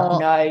 God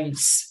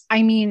knows.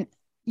 I mean,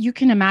 you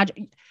can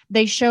imagine,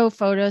 they show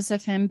photos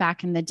of him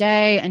back in the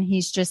day, and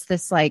he's just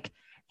this like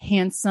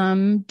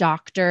handsome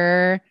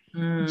doctor,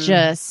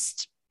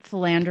 just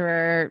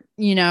philanderer,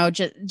 you know,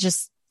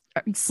 just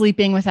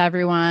sleeping with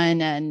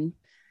everyone and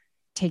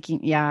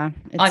taking,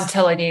 I'm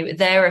telling you,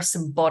 there are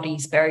some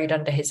bodies buried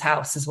under his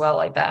house as well,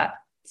 I bet.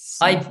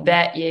 I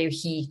bet you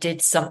he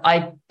did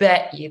I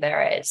bet you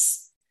there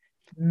is.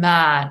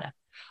 Man.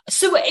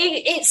 So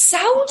it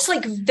sounds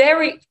like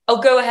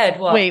go ahead.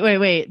 What?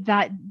 Wait.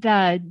 That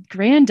the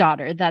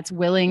granddaughter that's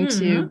willing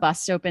to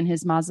bust open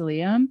his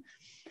mausoleum,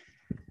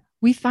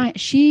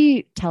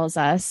 she tells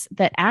us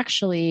that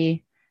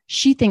actually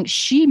she thinks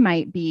she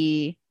might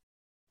be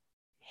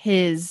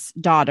his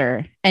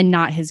daughter and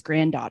not his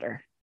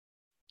granddaughter.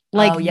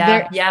 Like, did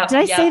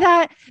I say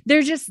that?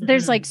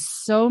 There's like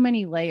so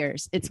many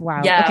layers. It's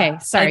wild. Yeah, okay.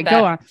 Sorry.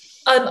 Go on.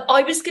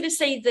 I was going to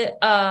say that,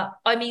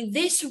 I mean,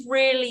 this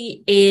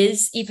really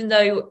is, even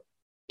though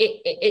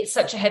it's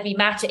such a heavy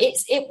matter,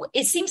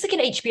 it seems like an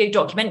HBO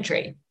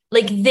documentary.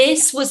 Like,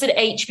 this was an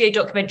HBO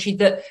documentary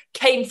that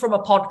came from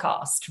a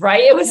podcast,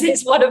 right?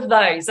 It's one of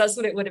those. That's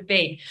what it would have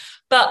been.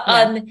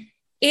 But,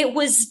 it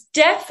was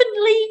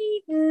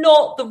definitely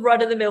not the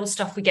run of the mill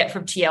stuff we get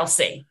from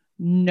TLC.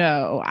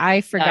 No,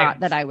 I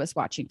forgot that I was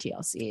watching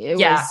TLC.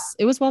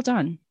 It was well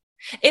done.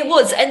 It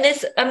was. And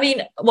this, I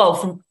mean, well,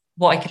 from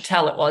what I could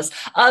tell it was.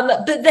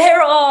 But there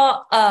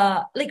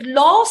are, like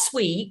last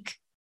week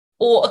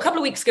or a couple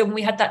of weeks ago when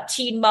we had that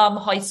Teen Mum,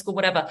 high school,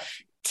 whatever,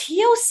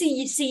 TLC,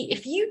 you see,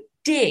 if you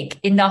dig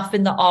enough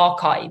in the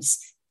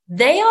archives,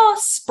 they are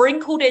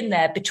sprinkled in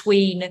there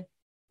between,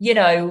 you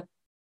know,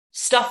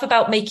 stuff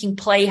about making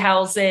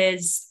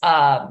playhouses,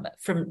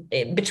 from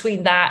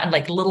between that and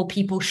like little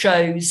people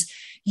shows.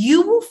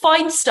 You will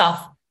find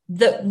stuff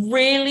that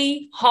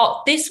really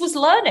this was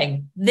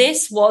learning.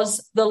 This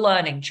was the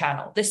learning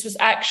channel. This was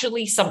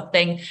actually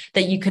something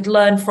that you could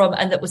learn from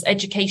and that was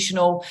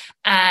educational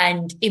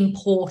and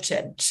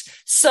important.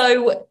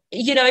 So,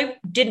 you know,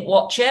 didn't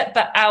watch it,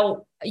 but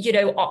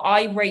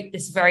I rate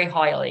this very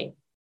highly.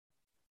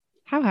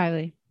 How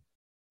highly?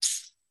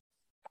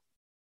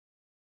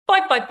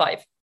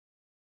 5/5.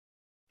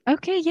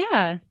 Okay,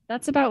 yeah,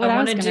 that's about what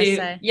I was going to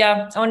say.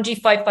 Yeah, I want to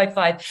do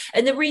 5/5.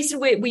 And the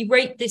reason we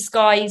rate this,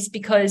 guys,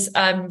 because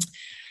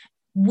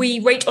we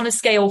rate on a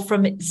scale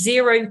from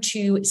 0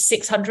 to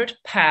 600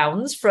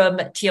 pounds from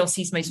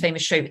TLC's most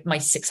famous show, My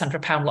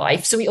 600 Pound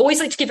Life. So we always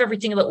like to give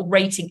everything a little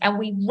rating, and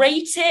we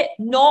rate it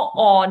not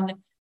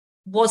on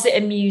was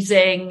it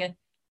amusing,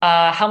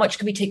 how much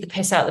can we take the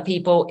piss out of the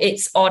people?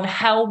 It's on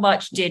how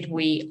much did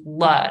we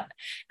learn.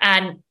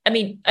 And I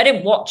mean, I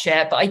didn't watch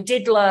it, but I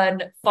did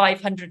learn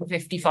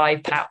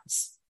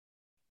 £555.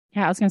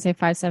 Yeah, I was going to say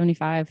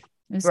 575. It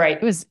was great.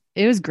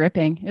 It was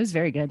gripping. It was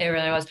very good. It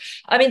really was.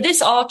 I mean,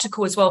 this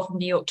article as well from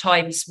New York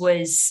Times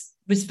was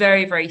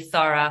very, very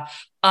thorough.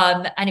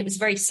 And it was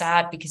very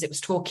sad because it was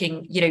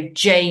talking, you know,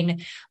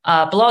 Jane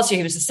Blasio,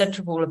 who was the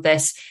center of all of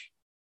this.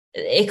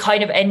 It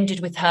kind of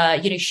ended with her,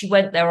 you know, she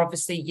went there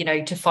obviously, you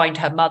know, to find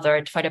her mother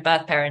and to find her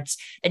birth parents,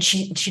 and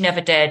she never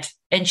did.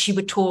 And she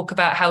would talk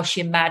about how she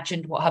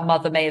imagined what her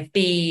mother may have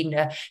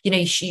been. You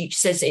know, she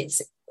says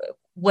it's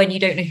when you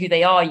don't know who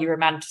they are, you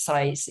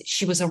romanticize.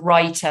 She was a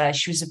writer.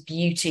 She was a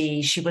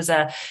beauty. She was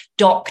a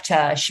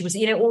doctor. She was,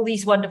 you know, all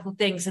these wonderful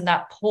things. And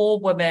that poor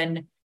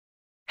woman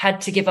had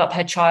to give up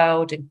her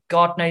child, and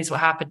God knows what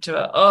happened to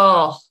her.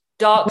 Oh,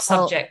 dark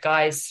subject,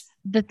 guys.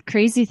 The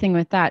crazy thing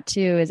with that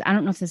too is, I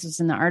don't know if this was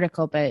in the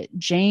article, but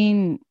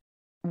Jane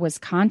was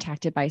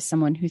contacted by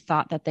someone who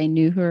thought that they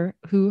knew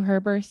who her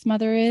birth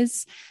mother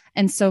is.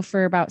 And so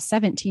for about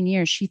 17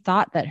 years, she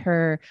thought that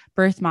her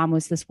birth mom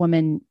was this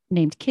woman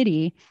named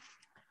Kitty,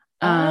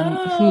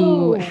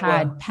 who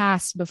had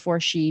passed before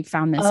she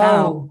found this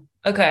out.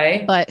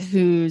 Okay. But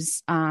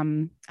whose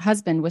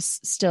husband was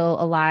still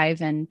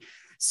alive. And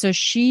so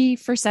she,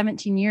 for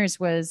 17 years,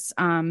 was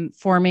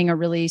forming a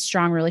really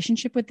strong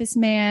relationship with this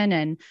man,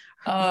 and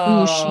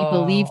who she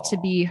believed to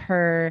be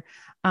her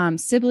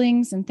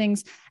siblings and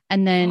things.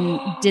 And then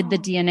did the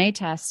DNA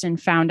test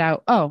and found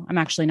out, I'm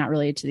actually not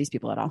related to these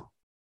people at all.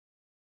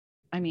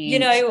 I mean, you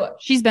know,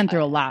 she's been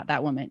through a lot,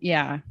 that woman.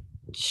 Yeah.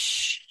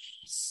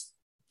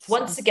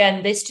 Once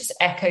again, this just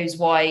echoes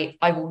why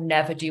I will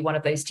never do one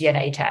of those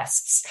DNA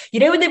tests.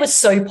 You know, when they were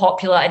so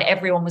popular and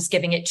everyone was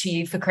giving it to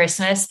you for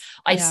Christmas,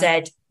 I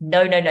said,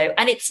 no.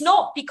 And it's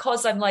not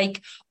because I'm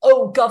like,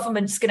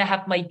 government's going to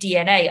have my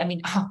DNA. I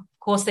mean, of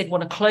course, they'd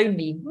want to clone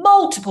me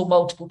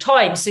multiple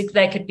times. So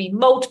there could be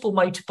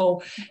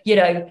multiple, you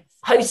know,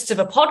 hosts of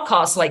a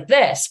podcast like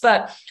this.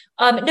 But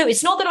no,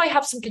 it's not that I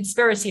have some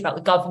conspiracy about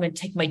the government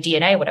taking my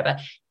DNA or whatever.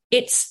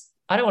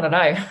 I don't want to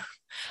know.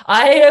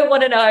 I don't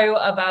want to know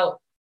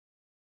about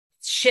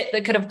shit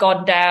that could have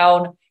gone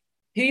down,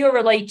 who you're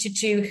related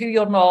to, who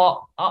you're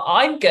not.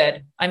 I'm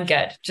good.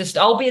 Just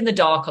I'll be in the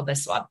dark on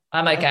this one.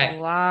 I'm okay.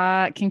 A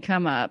lot can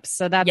come up.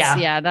 So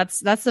that's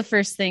the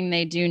first thing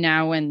they do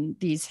now when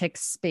these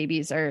Hicks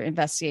babies are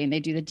investigating. They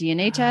do the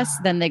DNA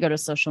test, then they go to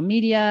social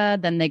media,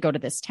 then they go to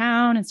this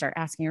town and start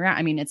asking around.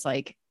 I mean, it's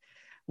like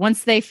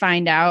once they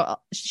find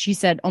out, she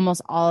said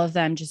almost all of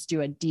them just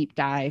do a deep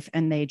dive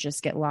and they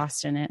just get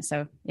lost in it.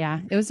 So yeah,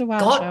 it was a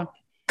wild show.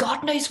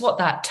 God knows what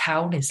that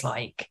town is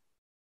like.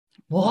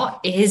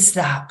 What is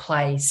that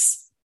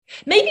place?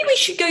 Maybe we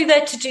should go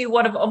there to do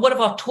one of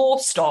our tour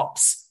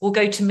stops. We'll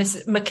go to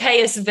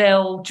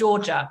McKaysville,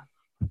 Georgia.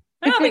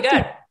 That'll be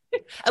good.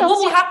 And what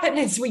will happen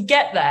is we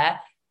get there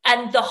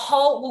and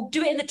we'll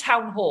do it in the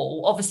town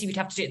hall. Obviously, we'd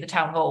have to do it in the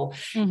town hall.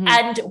 Mm-hmm.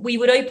 And we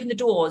would open the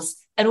doors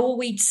and all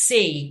we'd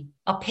see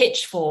are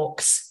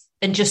pitchforks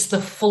and just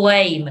the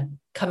flame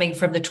coming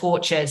from the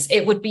torches.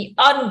 It would be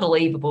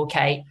unbelievable,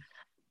 Kate.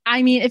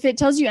 I mean, if it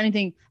tells you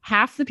anything,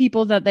 half the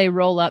people that they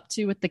roll up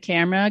to with the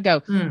camera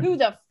go, who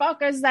the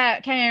fuck is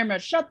that camera?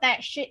 Shut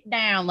that shit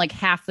down. Like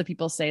half the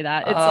people say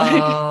that. It's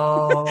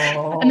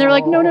like, and they're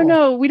like,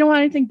 no, we don't want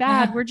anything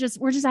bad. We're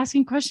just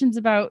asking questions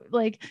about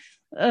like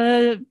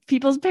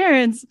people's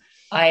parents.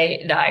 I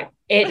know.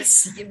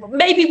 It's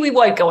maybe we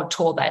won't go on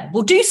tour then.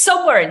 We'll do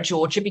somewhere in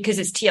Georgia because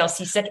it's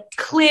TLC said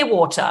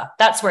Clearwater.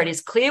 That's where it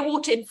is.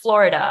 Clearwater in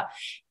Florida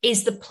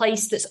is the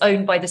place that's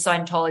owned by the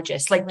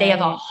Scientologists. Like they have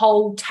a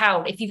whole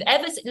town. If you've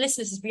ever,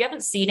 listeners, if you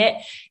haven't seen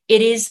it,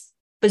 it is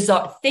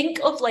bizarre.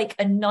 Think of like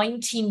a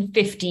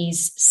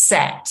 1950s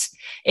set.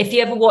 If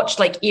you ever watched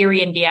like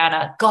Erie,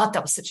 Indiana, God,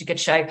 that was such a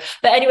good show.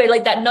 But anyway,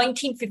 like that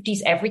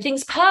 1950s,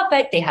 everything's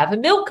perfect. They have a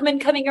milkman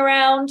coming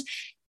around.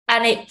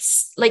 And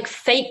it's like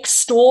fake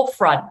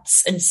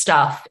storefronts and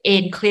stuff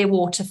in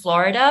Clearwater,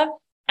 Florida.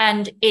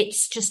 And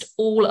it's just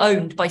all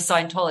owned by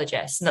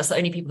Scientologists. And that's the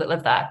only people that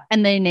live there.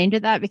 And they named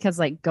it that because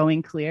like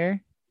going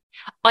clear?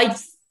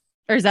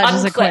 Or is that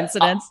unclear, just a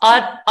coincidence?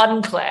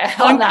 Unclear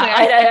on that.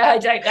 I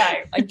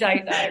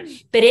don't know.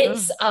 But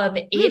it's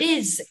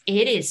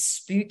it is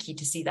spooky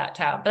to see that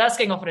town. But that's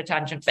going off on a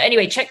tangent. But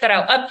anyway, check that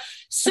out.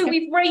 So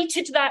we've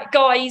rated that,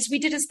 guys. We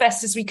did as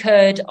best as we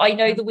could. I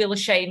know the Wheel of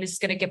Shame is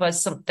going to give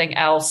us something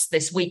else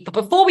this week. But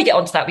before we get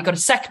onto that, we've got a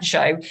second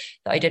show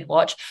that I did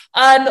watch.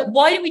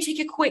 Why don't we take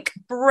a quick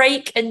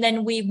break and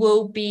then we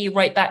will be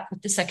right back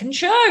with the second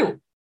show.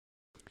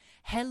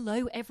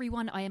 Hello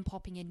everyone, I am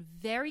popping in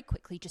very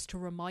quickly just to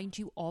remind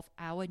you of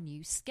our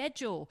new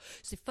schedule.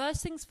 So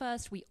first things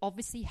first, we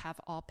obviously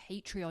have our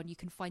Patreon. You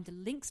can find the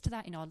links to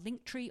that in our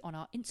link tree on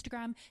our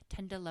Instagram,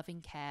 Tender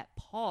Loving Care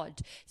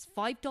Pod. It's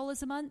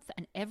 $5 a month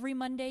and every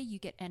Monday you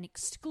get an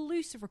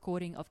exclusive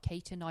recording of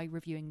Kate and I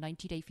reviewing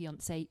 90 Day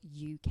Fiancé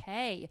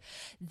UK.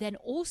 Then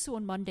also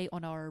on Monday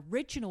on our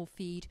original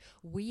feed,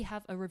 we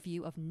have a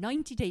review of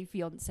 90 Day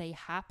Fiancé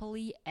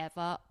Happily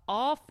Ever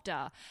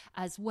After,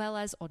 as well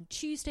as on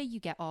Tuesday you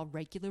get our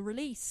regular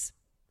release.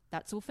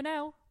 That's all for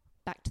now.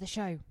 Back to the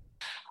show.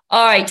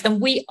 All right, and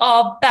we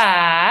are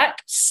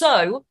back.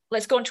 So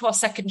let's go on to our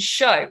second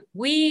show.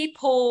 We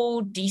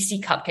pulled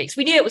DC Cupcakes.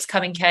 We knew it was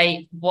coming,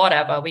 Kate.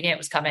 Whatever. We knew it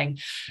was coming.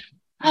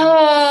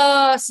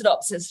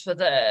 Synopsis for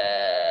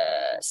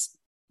this.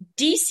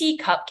 DC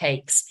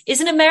Cupcakes is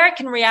an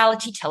American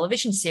reality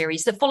television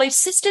series that follows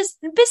sisters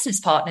and business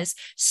partners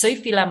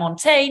Sophie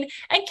Lamontagne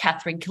and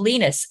Catherine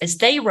Kalinas as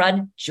they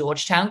run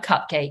Georgetown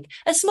Cupcake,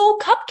 a small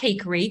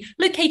cupcakery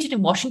located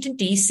in Washington,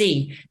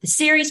 D.C. The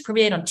series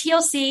premiered on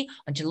TLC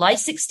on July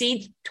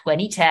 16th,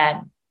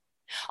 2010.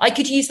 I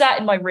could use that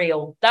in my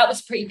reel. That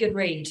was a pretty good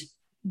read.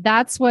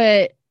 That's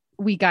what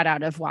we got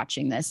out of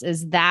watching this,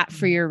 is that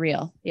for your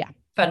reel. Yeah.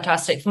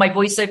 Fantastic. For my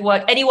voiceover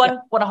work. Anyone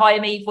want to hire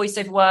me,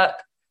 voiceover work?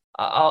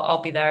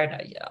 I'll be there.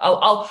 And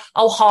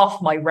I'll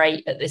half my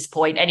rate at this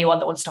point. Anyone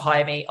that wants to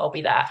hire me, I'll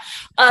be there.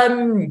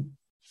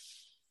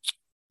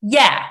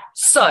 Yeah.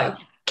 So,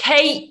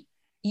 Kate,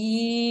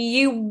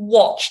 you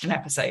watched an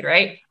episode,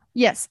 right?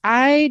 Yes,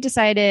 I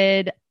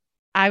decided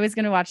I was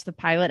going to watch the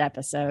pilot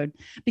episode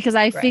because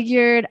I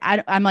figured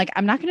I'm like,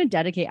 I'm not going to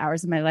dedicate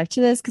hours of my life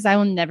to this because I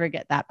will never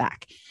get that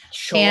back.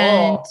 Sure.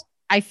 And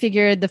I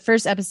figured the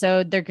first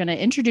episode, they're going to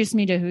introduce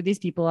me to who these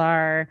people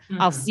are.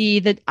 Mm-hmm. I'll see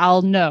that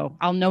I'll know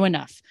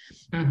enough.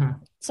 Mm-hmm.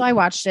 So I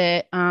watched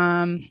it.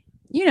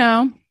 You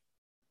know,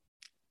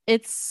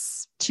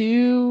 it's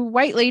two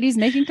white ladies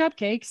making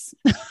cupcakes.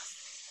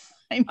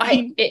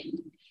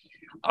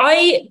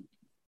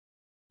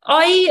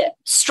 I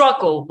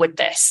struggle with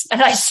this,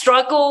 and I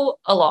struggle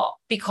a lot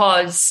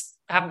because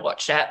I haven't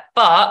watched it,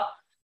 but,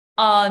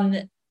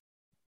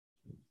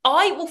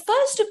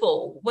 first of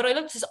all, when I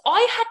looked at this,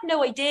 I had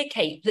no idea,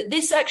 Kate, that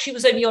this actually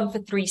was only on for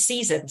 3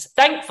 seasons.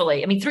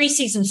 Thankfully, I mean, 3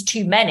 seasons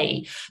too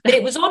many, but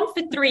it was on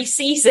for 3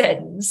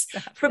 seasons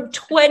from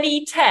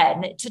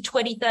 2010 to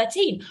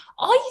 2013.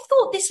 I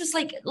thought this was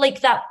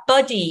like that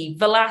Buddy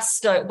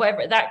Velasco,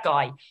 whatever, that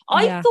guy.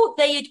 I thought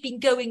they had been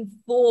going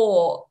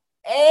for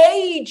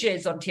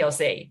ages on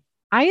TLC.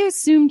 I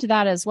assumed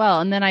that as well.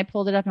 And then I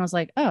pulled it up and I was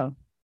like, oh,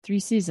 3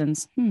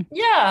 seasons.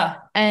 Yeah.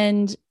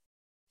 And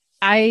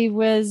I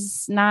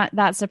was not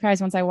that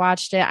surprised once I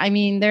watched it. I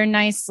mean, they're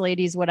nice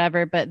ladies,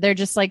 whatever, but they're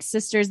just like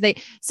sisters. They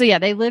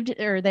worked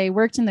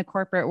in the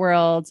corporate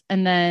world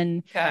and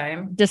then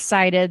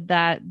decided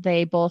that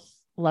they both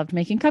loved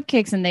making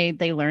cupcakes, and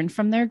they learned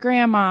from their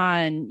grandma,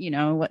 and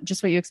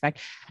just what you expect.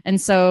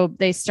 And so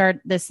they start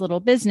this little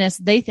business.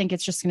 They think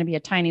it's just going to be a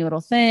tiny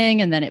little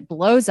thing, and then it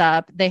blows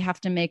up. They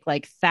have to make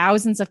like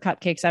thousands of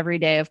cupcakes every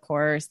day. Of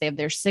course, they have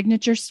their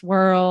signature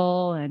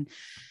swirl, and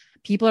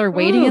people are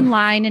waiting in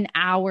line an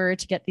hour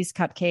to get these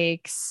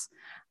cupcakes.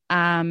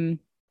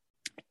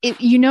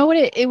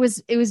 It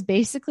was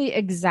basically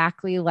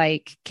exactly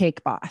like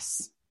Cake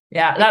Boss.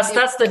 Yeah,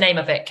 that's the name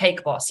of it,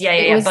 Cake Boss. Yeah.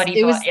 It was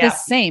the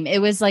same.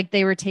 It was like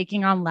they were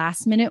taking on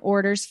last minute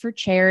orders for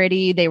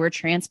charity. They were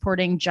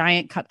transporting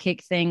giant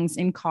cupcake things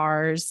in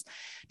cars,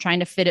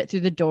 trying to fit it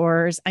through the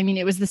doors. I mean,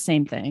 it was the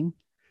same thing.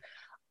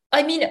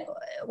 I mean,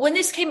 when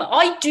this came,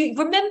 I do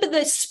remember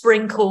the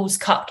sprinkles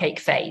cupcake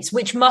phase,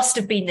 which must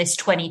have been this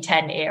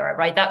 2010 era,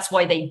 right? That's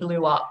why they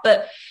blew up.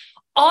 But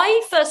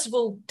I, first of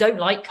all, don't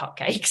like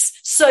cupcakes.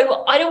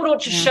 So I don't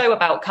watch a show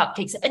about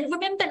cupcakes. And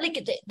remember,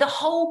 like the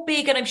whole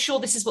big, and I'm sure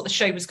this is what the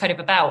show was kind of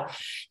about.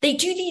 They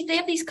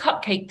have these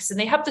cupcakes and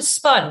they have the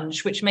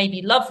sponge, which may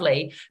be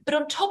lovely. But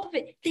on top of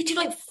it, they do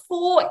like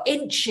 4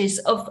 inches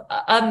of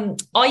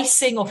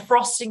icing or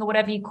frosting or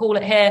whatever you call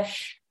it here.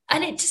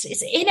 And it's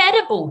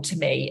inedible to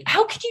me.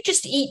 How could you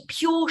just eat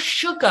pure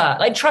sugar?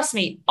 Like, trust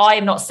me, I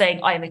am not saying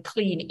I am a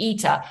clean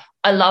eater.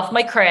 I love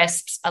my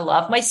crisps. I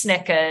love my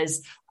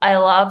Snickers. I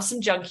love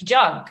some junky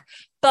junk.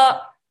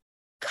 But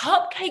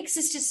cupcakes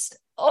is just,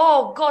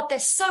 oh God, they're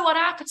so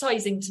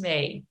unappetizing to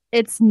me.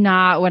 It's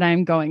not what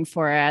I'm going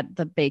for at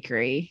the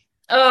bakery.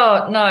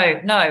 Oh,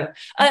 no.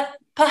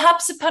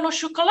 Perhaps a pain au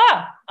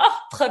chocolat. Oh,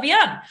 très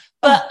bien.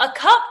 But a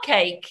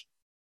cupcake,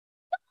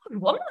 I'm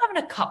not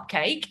having a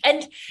cupcake.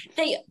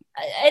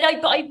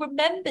 I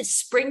remember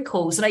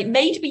sprinkles, and it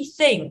made me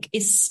think,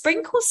 is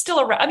sprinkles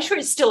still around? I'm sure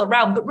it's still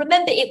around, but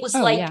remember it was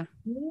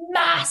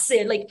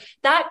massive. Like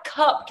that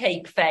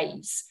cupcake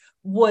phase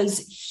was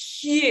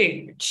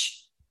huge.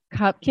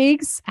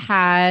 Cupcakes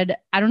had,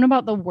 I don't know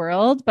about the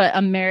world, but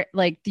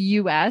the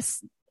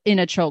US in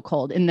a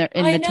chokehold in the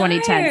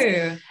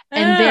 2010s.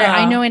 And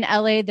I know in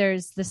LA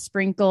there's the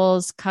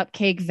sprinkles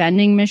cupcake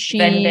vending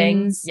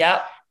machines.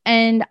 Yep.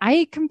 And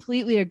I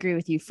completely agree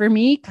with you. For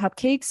me,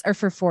 cupcakes are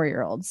for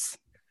 4-year-olds.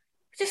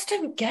 I just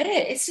don't get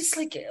it. It's just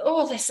like,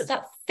 there's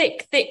that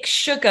thick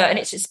sugar, and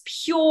it's just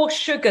pure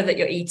sugar that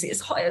you're eating.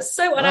 It's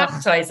so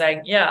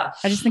unappetizing. Yeah.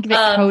 I just think of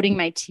it coating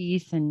my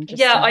teeth and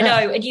just. Yeah, I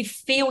know. And you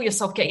feel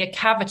yourself getting a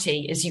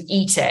cavity as you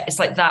eat it. It's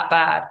like that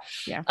bad.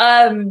 Yeah.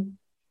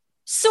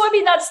 So, I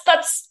mean, that's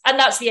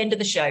the end of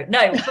the show.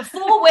 No,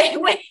 before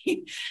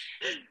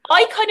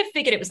I kind of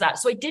figured it was that.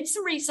 So I did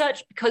some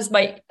research because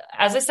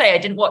as I say, I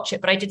didn't watch it,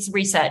 but I did some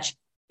research,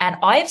 and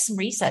I have some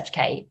research,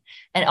 Kate,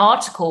 an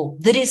article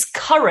that is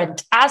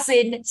current, as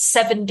in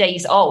 7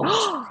 days old,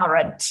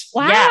 current.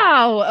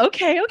 Wow.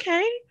 Yeah.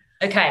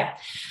 Okay.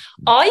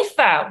 I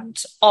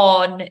found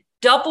on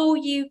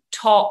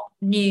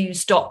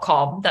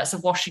wtopnews.com, that's a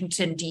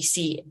Washington,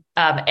 D.C.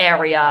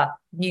 Area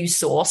news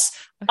source.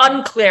 Okay.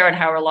 Unclear on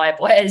how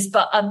reliable it is,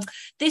 but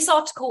this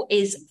article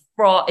is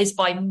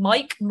by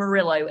Mike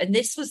Murillo, and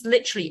this was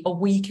literally a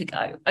week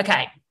ago.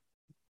 Okay.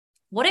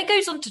 What it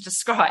goes on to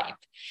describe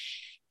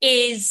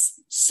is,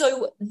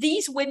 so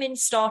these women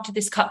started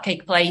this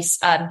cupcake place,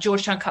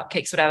 Georgetown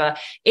Cupcakes, whatever,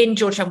 in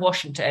Georgetown,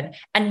 Washington,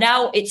 and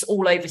now it's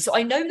all over. So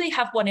I know they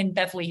have one in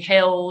Beverly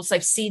Hills.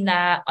 I've seen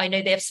that. I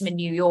know they have some in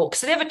New York.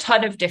 So they have a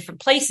ton of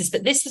different places,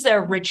 but this was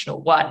their original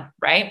one,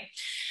 right?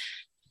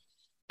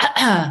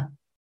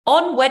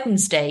 On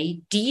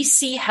Wednesday,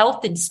 DC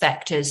health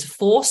inspectors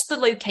forced the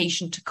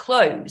location to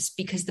close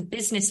because the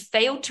business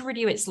failed to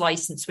renew its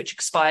license, which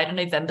expired on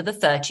November the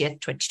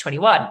 30th,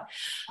 2021.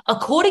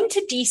 According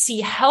to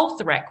DC health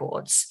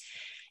records,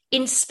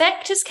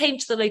 inspectors came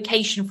to the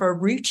location for a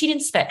routine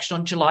inspection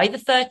on July the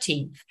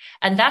 13th,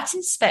 and that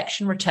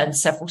inspection returned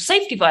several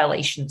safety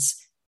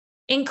violations,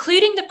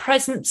 including the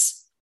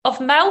presence of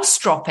mouse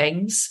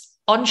droppings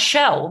on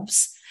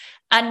shelves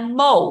and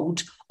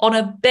mold on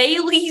a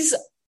Bailey's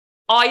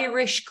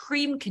Irish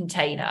cream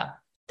container.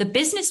 The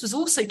business was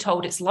also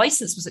told its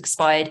license was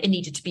expired and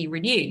needed to be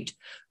renewed.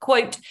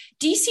 Quote,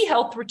 DC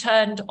Health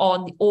returned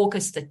on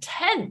August the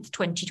 10th,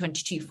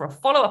 2022 for a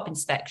follow-up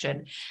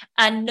inspection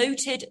and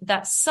noted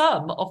that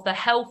some of the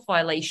health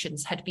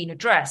violations had been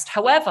addressed.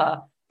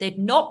 However, they'd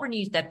not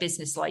renewed their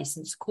business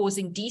license,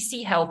 causing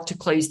DC Health to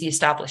close the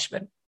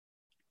establishment.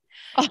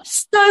 Oh.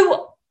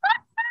 So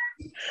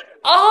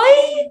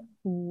I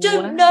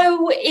don't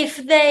know if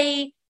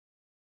they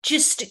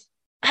just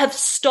have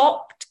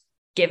stopped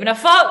giving a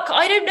fuck.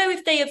 I don't know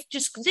if they have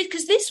just,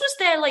 because this was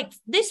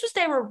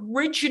their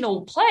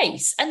original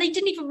place, and they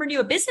didn't even renew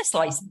a business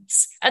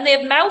license, and they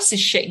have mice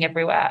shitting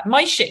everywhere.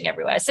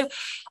 So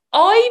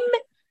I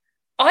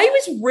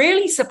was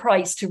really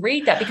surprised to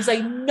read that, because I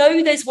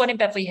know there's one in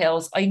Beverly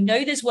Hills. I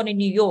know there's one in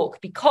New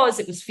York because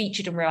it was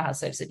featured in Real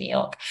Housewives of New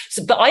York.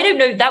 So, but I don't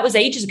know, that was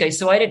ages ago.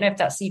 So I don't know if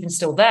that's even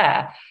still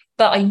there,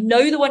 but I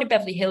know the one in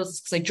Beverly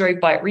Hills because I drove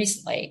by it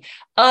recently.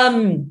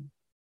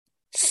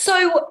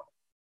 So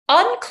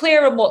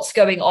unclear on what's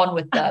going on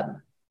with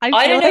them.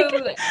 I don't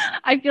know.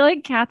 I feel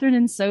like Catherine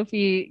and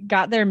Sophie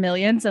got their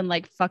millions and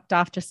like fucked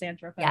off to San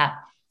Tropez. Yeah.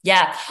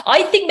 Yeah.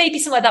 I think maybe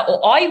something like that.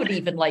 Or I would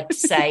even like to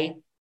say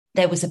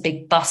there was a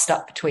big bust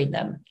up between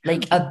them,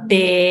 like a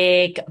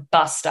big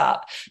bust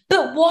up.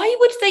 But why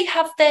would they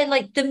have their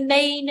like the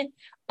main,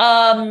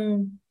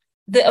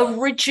 the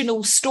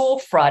original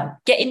storefront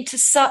get into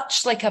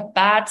such like a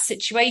bad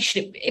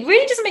situation? It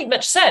really doesn't make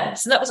much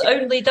sense. And that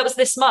was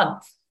this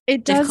month.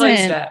 It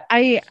doesn't.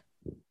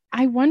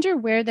 I wonder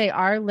where they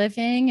are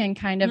living and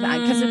kind of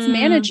because it's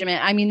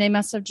management. I mean, they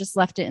must have just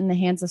left it in the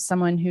hands of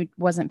someone who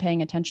wasn't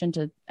paying attention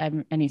to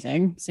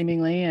anything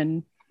seemingly.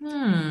 And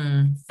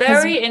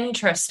very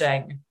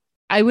interesting.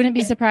 I wouldn't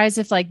be surprised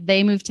if like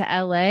they moved to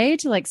LA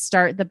to like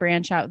start the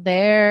branch out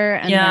there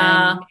and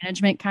then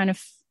management kind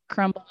of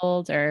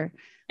crumbled or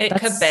it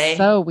could be.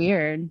 So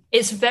weird.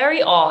 It's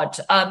very odd.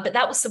 But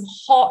that was some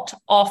hot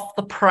off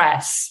the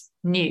press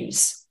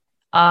news.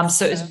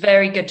 So it was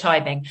very good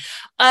timing.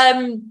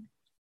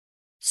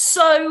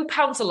 So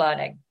pounds of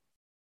learning,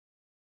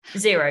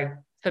 0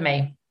 for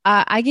me.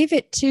 I gave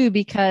it 2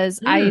 because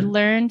I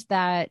learned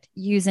that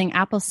using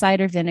apple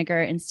cider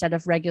vinegar instead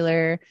of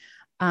regular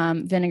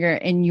vinegar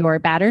in your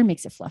batter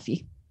makes it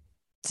fluffy.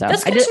 So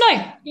that's good to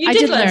know. You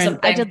did learn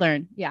something. I did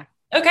learn. Yeah.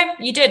 Okay.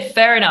 You did.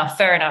 Fair enough.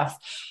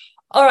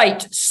 All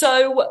right.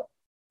 So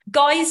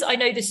guys, I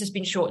know this has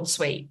been short and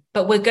sweet,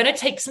 but we're going to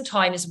take some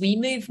time as we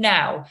move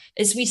now,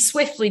 as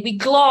we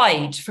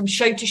glide from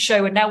show to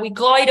show, and now we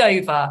glide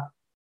over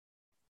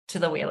to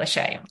the Wheel of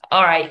Shame.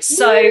 All right.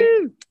 So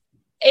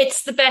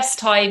it's the best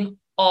time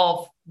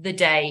of the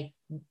day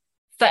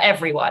for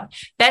everyone.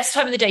 Best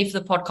time of the day for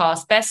the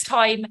podcast. Best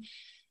time.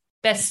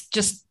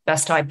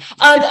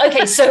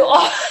 Okay.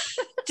 So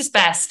just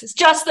best. It's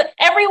just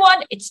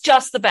everyone. It's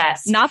just the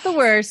best. Not the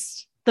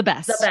worst. The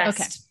best. The best.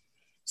 Okay.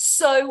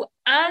 So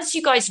as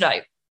you guys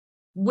know,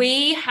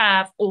 we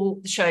have all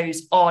the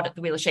shows on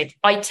the Wheel of Shame.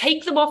 I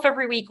take them off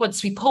every week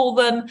once we pull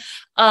them.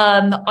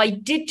 I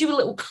did do a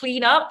little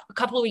cleanup a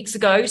couple of weeks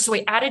ago. So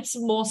I added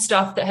some more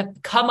stuff that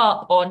have come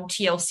up on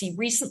TLC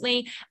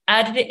recently,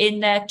 added it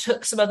in there,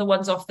 took some other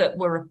ones off that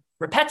were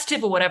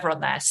repetitive or whatever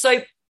on there.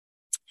 So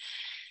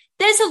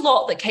there's a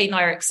lot that Kate and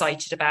I are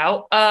excited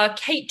about.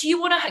 Kate, do you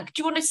want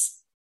to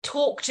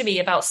talk to me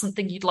about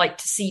something you'd like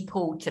to see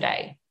pulled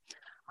today?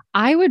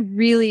 I would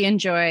really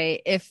enjoy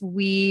if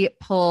we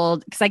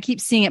pulled, because I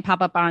keep seeing it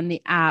pop up on the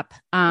app.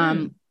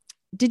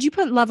 Did you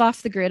put Love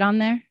Off the Grid on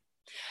there?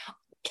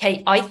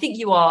 Kate, I think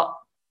you are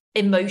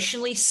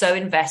emotionally so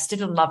invested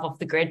in Love Off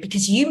the Grid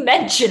because you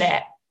mention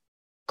it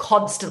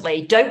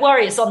constantly. Don't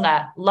worry, it's on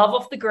there. Love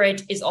Off the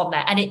Grid is on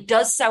there. And it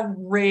does sound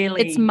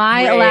really, it's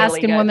my really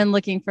Alaskan good. Woman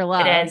looking for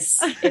love. It is.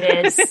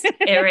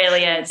 It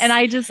really is. And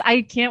I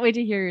can't wait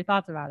to hear your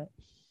thoughts about it.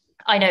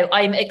 I know.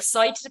 I'm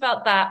excited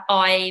about that.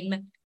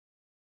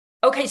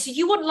 Okay, so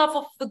you want Love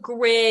Off the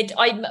Grid.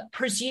 I'm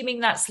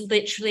presuming that's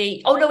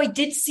literally. Oh no, I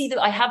did see that.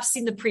 I have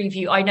seen the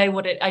preview. I know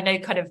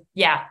kind of.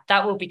 Yeah,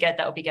 that will be good.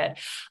 That will be good.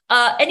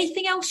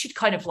 Anything else you'd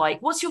kind of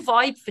like? What's your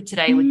vibe for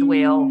today with the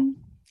wheel?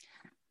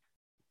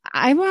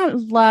 I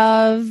want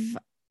love,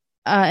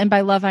 and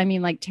by love I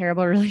mean like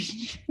terrible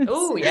relationships.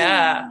 Oh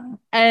yeah.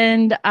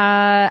 And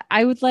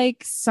I would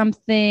like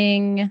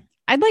something.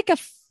 I'd like a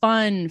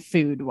fun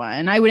food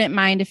one. I wouldn't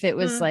mind if it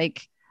was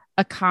like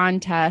a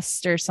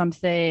contest or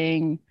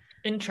something.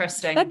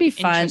 Interesting. That'd be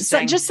fun.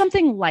 So just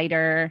something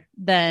lighter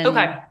than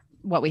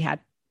what we had.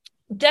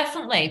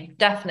 Definitely.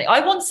 I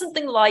want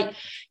something like,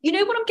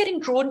 what I'm getting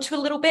drawn to a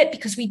little bit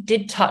because we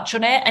did touch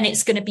on it and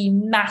it's going to be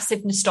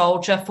massive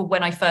nostalgia for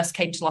when I first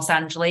came to Los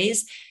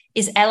Angeles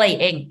is LA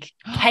Inc.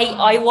 Kate,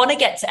 I want to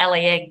get to LA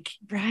Inc.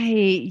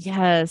 Right.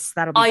 Yes.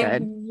 That'll be good. I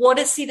want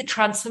to see the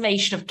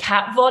transformation of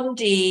Kat Von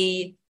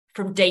D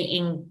from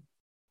dating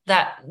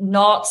that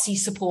Nazi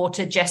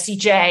supporter Jesse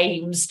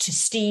James to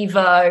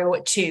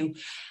Steve-O to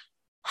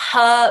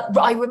her.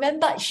 I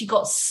remember she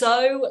got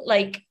so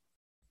like,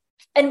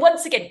 and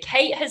once again,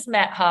 Kate has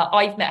met her,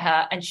 I've met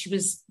her, and she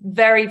was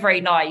very,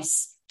 very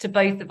nice to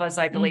both of us,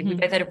 I believe. We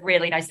both had a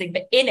really nice thing.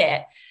 But in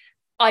it,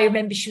 I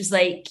remember she was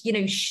like,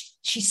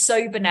 she's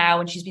sober now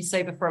and she's been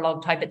sober for a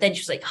long time. But then she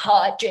was like,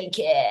 hard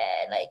drinking,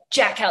 like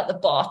Jack out the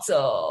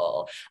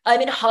bottle.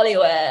 I'm in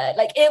Hollywood.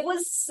 Like it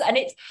was, and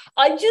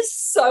I'm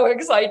just so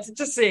excited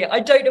to see it. I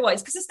don't know why.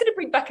 It's because it's going to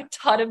bring back a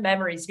ton of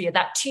memories for you.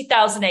 That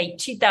 2008,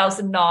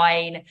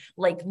 2009,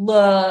 like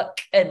look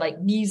and like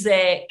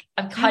music.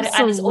 I'm kind of,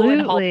 and it's all in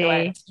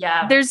Hollywood.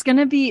 Yeah. That's going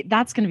to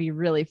be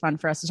really fun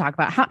for us to talk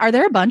about. Are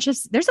there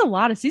there's a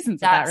lot of seasons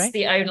of that, right? That's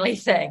the only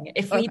thing.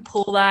 If we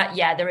pull that,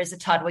 yeah, there is a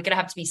ton. We're going to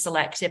have to be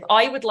selective.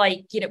 I would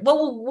like,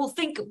 we'll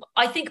think,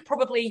 I think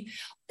probably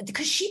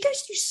because she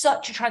goes through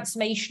such a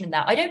transformation in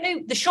that. I don't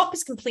know. The shop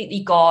is completely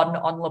gone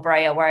on La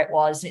Brea where it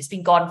was, and it's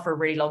been gone for a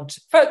really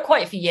for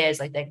quite a few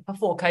years, I think,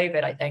 before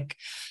COVID, I think.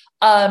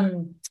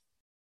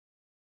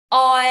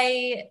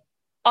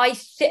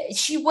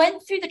 She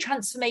went through the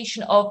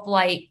transformation of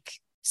like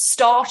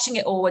starting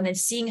it all and then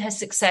seeing her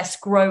success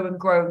grow and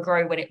grow and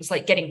grow when it was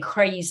like getting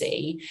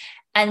crazy.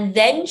 And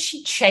then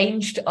she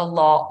changed a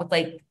lot with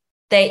like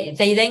they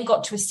then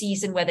got to a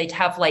season where they'd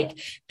have like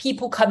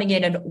people coming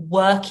in and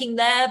working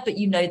there, but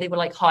they were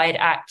like hired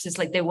actors,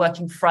 like they're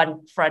working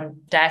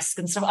front desk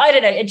and stuff. I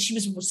don't know. And she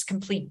was a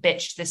complete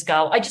bitch to this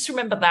girl. I just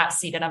remember that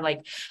scene, and I'm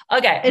like,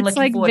 okay, I'm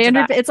looking forward to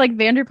that. It's like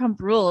Vanderpump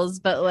Rules,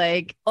 but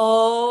like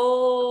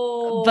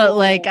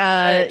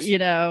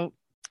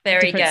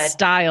very different good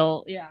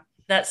style. Yeah,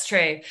 that's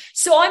true.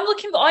 So I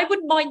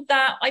wouldn't mind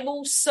that. I'm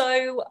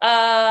also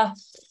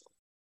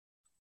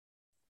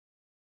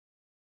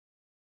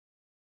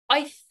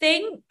I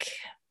think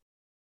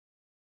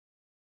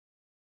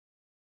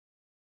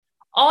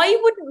I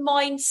wouldn't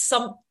mind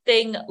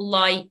something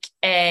like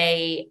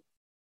I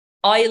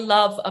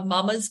Love a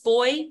Mama's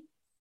Boy.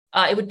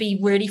 It would be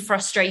really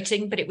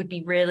frustrating, but it would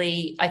be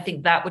really, I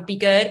think that would be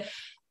good.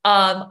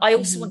 I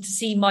also want to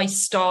see my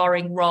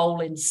starring role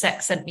in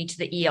Sex Sent Me to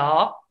the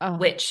ER,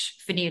 which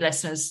for new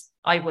listeners,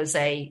 I was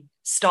a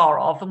star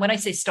of. And when I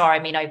say star, I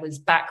mean I was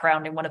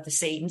background in one of the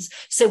scenes.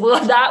 So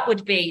that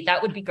would be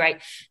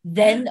great.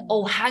 Then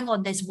hang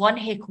on, there's one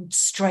here called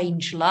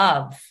Strange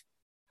Love.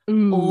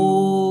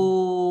 Oh,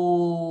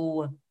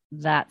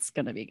 that's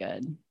gonna be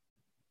good.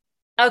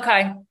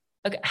 Okay,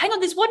 hang on,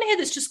 there's one here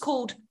that's just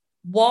called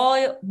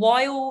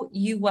While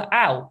You Were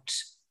Out.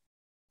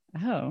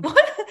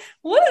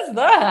 What is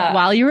that?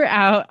 While you were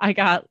out, I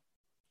got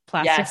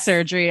plastic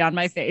surgery on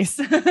my face.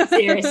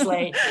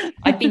 Seriously,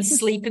 I've been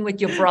sleeping with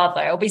your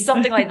brother. It'll be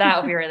something like that.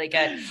 It'll be really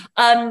good.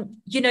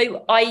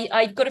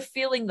 I've got a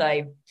feeling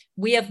though.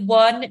 We have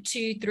 1,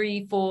 2,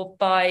 3, 4,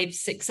 5,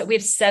 6. We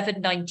have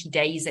 7 90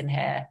 days in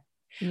here.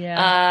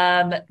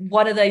 Yeah.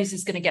 One of those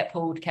is going to get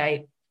pulled,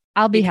 Kate.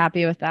 I'll be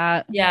happy with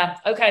that. Yeah.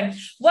 Okay.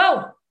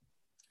 Well,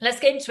 let's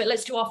get into it.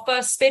 Let's do our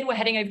first spin. We're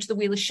heading over to the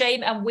Wheel of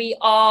Shame, and we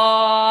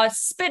are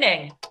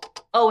spinning.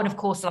 Oh, and of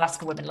course,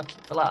 Alaska Women Looking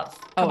for Love.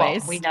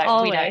 Always. We know.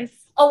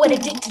 Oh, and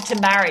Addicted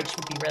to Marriage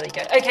would be really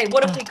good. Okay,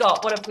 what have we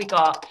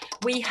got?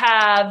 We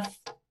have...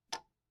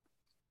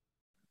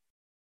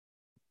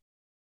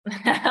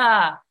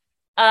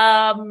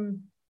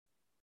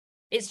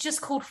 it's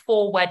just called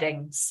 4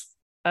 Weddings.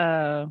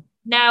 Oh.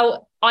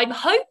 Now, I'm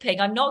hoping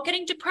I'm not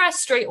getting depressed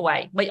straight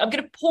away. I'm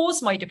going to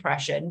pause my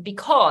depression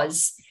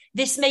because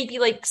this may be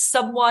like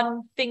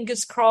someone,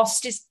 fingers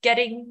crossed, is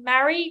getting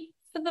married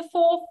for the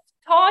 4th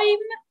time.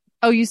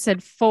 Oh, you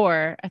said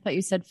 4. I thought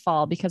you said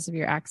fall because of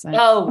your accent.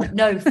 Oh,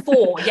 no,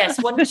 4.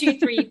 Yes, 1, 2,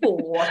 3,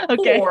 4.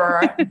 Okay.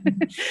 4.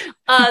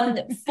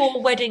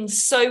 4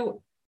 weddings.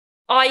 So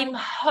I'm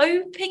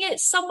hoping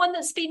it's someone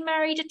that's been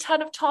married a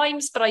ton of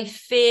times, but I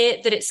fear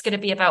that it's going to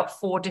be about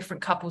 4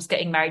 different couples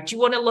getting married. Do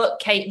you want to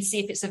look, Kate, and see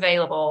if it's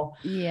available?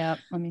 Yeah,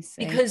 let me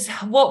see. Because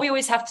what we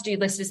always have to do,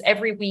 listeners,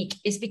 every week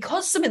is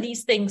because some of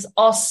these things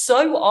are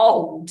so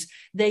old,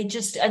 they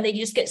just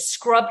get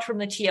scrubbed from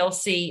the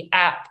TLC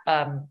app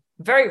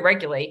very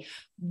regularly.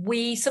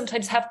 We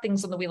sometimes have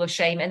things on the Wheel of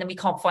Shame and then we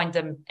can't find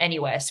them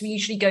anywhere. So we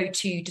usually go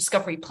to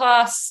Discovery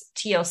Plus,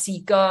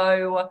 TLC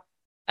Go,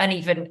 and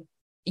even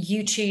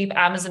YouTube,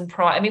 Amazon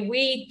Prime. I mean,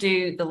 we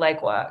do the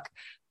legwork.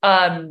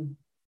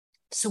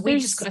 So we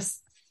just got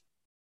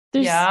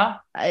to...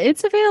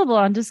 It's available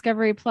on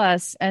Discovery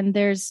Plus, and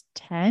there's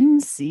 10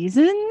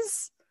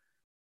 seasons.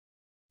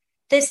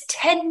 There's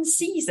 10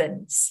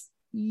 seasons?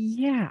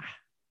 Yeah.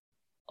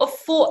 Of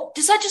 4.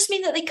 Does that just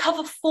mean that they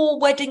cover 4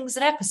 weddings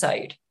an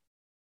episode?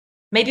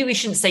 Maybe we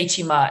shouldn't say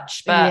too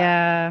much, but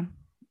yeah,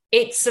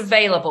 it's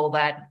available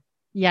then.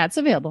 Yeah, it's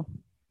available.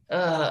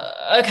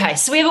 Okay,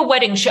 so we have a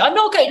wedding show. I'm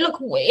not going to look.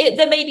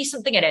 There may be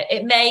something in it.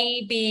 It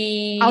may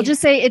be. I'll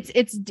just say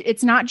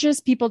it's not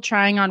just people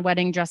trying on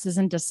wedding dresses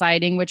and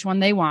deciding which one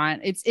they want.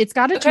 It's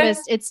got a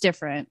twist. It's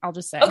different. I'll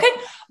just say. Okay,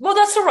 well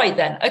that's all right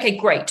then. Okay,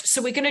 great.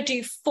 So we're going to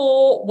do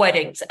 4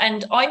 weddings,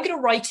 and I'm going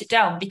to write it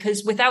down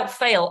because without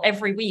fail,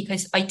 every week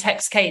I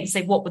text Kate and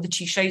say, "What were the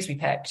 2 shows we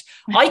picked?"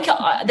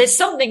 There's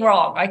something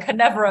wrong. I can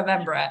never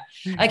remember it.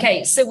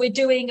 Okay, so we're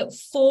doing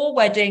 4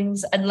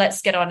 weddings, and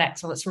let's get our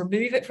next one. Let's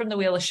remove it from the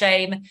Wheel of Shame.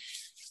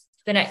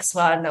 The next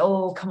one,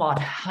 oh come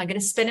on, I'm going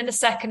to spin in a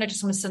second. I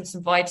just want to send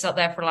some vibes out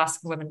there for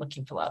Alaska Women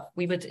Looking for Love.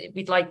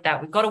 We'd like that.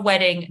 We've got a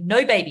wedding,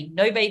 no baby,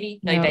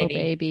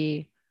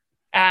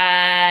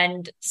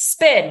 and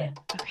spin.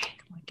 Okay,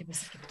 come on, give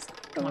us.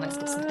 Come on, let's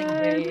get something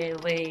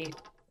really,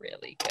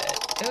 really good.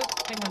 Oh,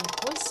 hang on,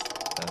 pause.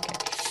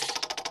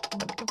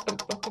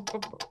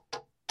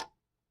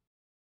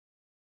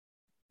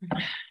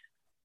 Okay.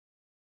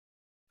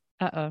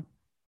 Uh-oh.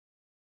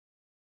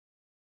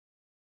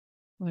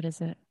 What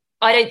is it?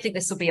 I don't think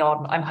this will be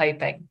on. I'm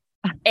hoping.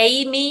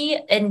 Amy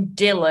and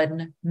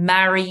Dylan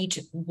married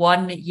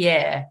 1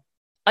 year.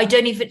 I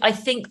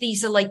think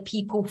these are like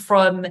people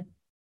from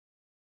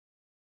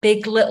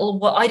Big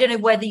Little. I don't know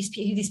who these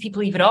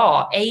people even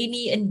are.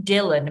 Amy and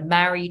Dylan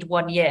married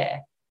 1 year.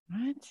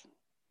 What?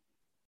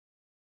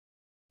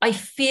 I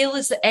feel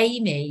as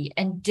Amy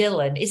and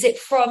Dylan. Is it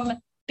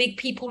from Big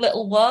People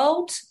Little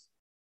World?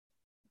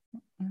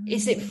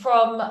 Is it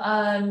from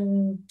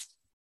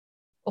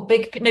or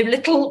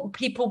Little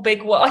People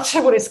Big World? I don't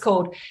know what it's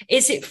called.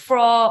 Is it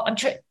from?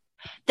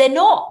 They're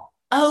not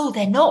Oh,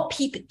 they're not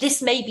people.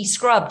 This may be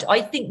scrubbed.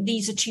 I think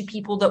these are two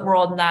people that were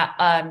on that,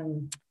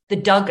 the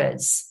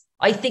Duggars.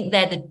 I think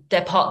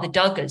they're part of the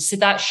Duggars. So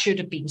that should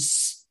have been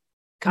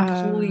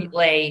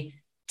completely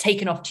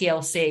taken off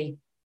TLC.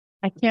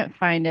 I can't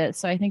find it,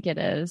 so I think it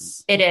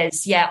is. It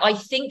is, yeah. I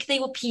think they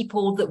were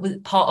people that were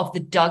part of the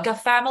Duggar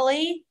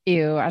family.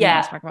 Ew, I don't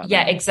want to talk about that.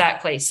 Yeah,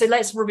 exactly. So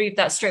let's remove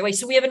that straight away.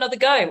 So we have another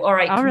go. All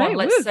right, come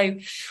on. So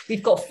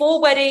we've got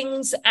 4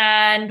 weddings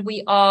and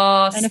we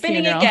are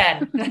spinning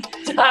again.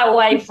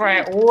 Wait for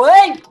it.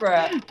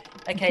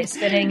 Okay, it's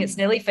spinning. It's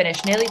nearly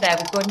finished. Nearly there.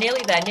 We've got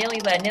nearly there.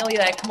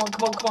 Come on.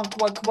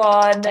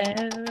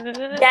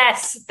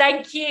 Yes,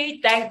 thank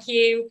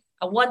you.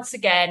 And once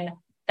again,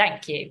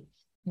 thank you.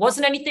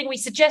 Wasn't anything we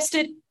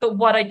suggested, but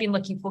what I'd been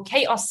looking for.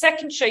 Kate, our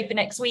second show for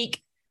next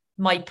week,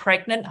 my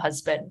pregnant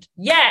husband.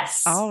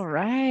 Yes. All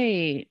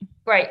right.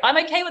 Great.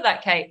 I'm okay with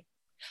that, Kate.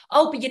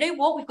 Oh, but you know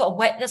what? We've got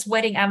that's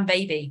wedding and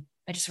baby.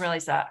 I just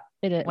realized that.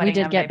 We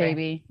did get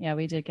baby. Yeah,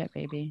 we did get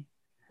baby.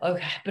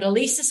 Okay, but at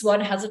least this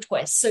one has a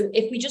twist. So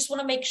if we just want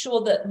to make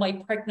sure that my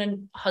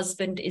pregnant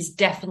husband is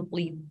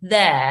definitely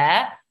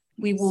there,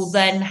 we will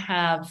then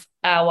have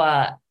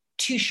our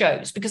 2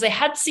 shows, because I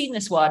had seen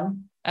this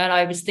one and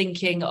I was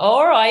thinking,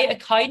 all right, I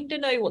kind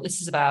of know what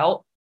this is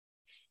about.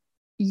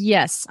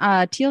 Yes.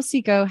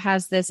 TLC Go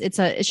has this. It's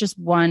just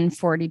 1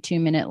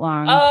 42-minute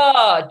long.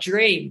 Oh,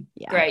 dream.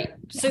 Yeah. Great.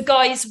 Yeah. So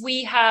guys,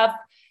 we have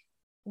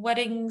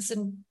weddings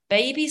and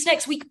babies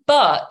next week,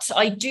 but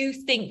I do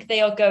think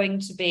they are going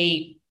to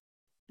be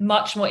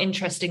much more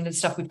interesting than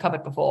stuff we've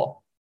covered before.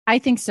 I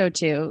think so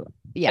too.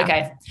 Yeah.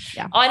 Okay.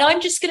 Yeah. And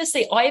I'm just going to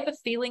say, I have a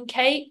feeling,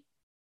 Kate,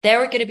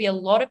 there are going to be a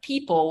lot of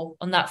people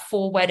on that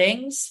 4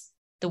 weddings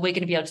that we're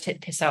going to be able to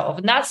take the piss out of.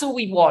 And that's all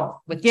we want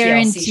with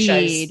Guaranteed.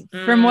 TLC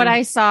shows. From what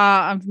I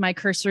saw of my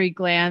cursory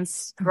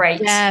glance,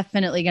 great.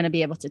 Definitely going to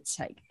be able to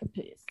take the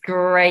piss.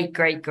 Great.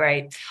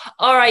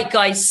 All right,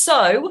 guys.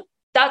 So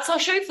that's our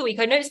show for the week.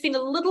 I know it's been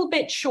a little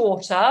bit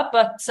shorter,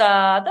 but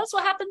that's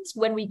what happens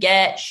when we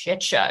get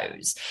shit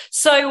shows.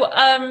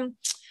 So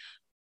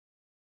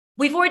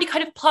we've already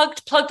kind of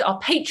plugged our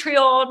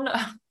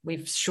Patreon.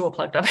 We've sure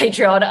plugged our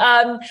Patreon.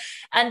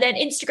 And then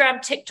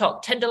Instagram,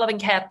 TikTok, Tender Loving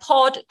Care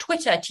Pod,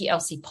 Twitter,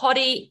 TLC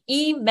Poddy,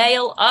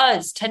 email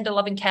us,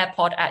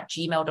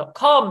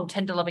 tenderlovingcarepod@gmail.com,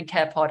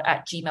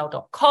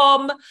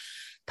 tenderlovingcarepod@gmail.com.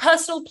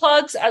 Personal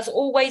plugs, as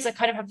always, I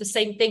kind of have the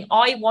same thing.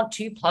 I want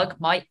to plug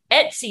my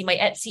Etsy. My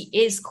Etsy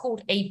is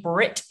called A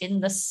Brit in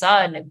the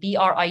Sun,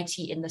 BRIT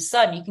in the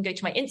Sun. You can go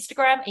to my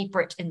Instagram, A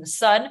Brit in the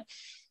Sun.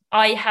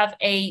 I have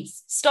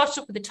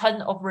started off with a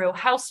ton of Real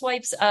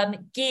Housewives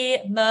gear,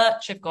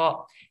 merch. I've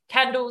got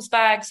candles,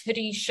 bags,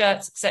 hoodies,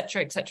 shirts,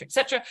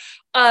 etc.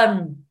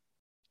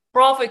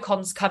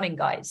 BravoCon's coming,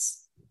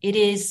 guys. It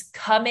is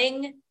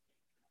coming.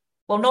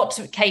 Well, not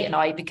to Kate and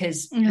I,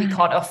 because we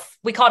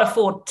can't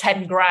afford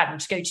 10 grand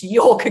to go to New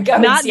York and go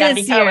and see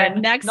Andy Cohen.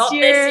 Next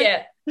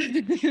year.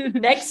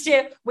 Next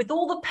year, with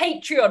all the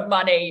Patreon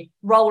money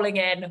rolling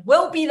in,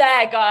 we'll be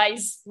there,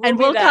 guys.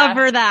 We'll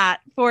cover that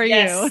for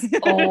you.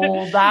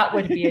 Oh, that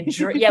would be a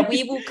dream. Yeah,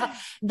 we will.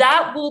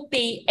 That will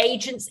be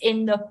agents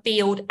in the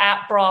field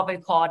at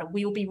BravoCon.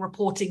 We will be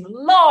reporting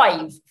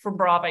live from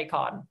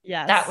BravoCon.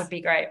 Yes, that would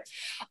be great.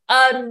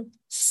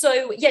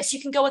 So yes,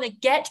 you can go on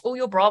and get all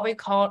your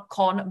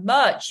BravoCon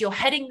merch. You're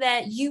heading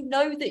there. You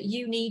know that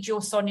you need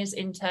your Sonia's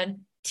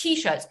Intern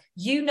t-shirts.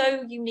 You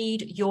know you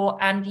need your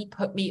Andy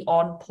Put Me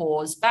On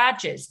Pause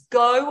badges.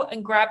 Go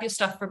and grab your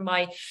stuff from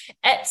my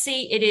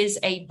Etsy. It is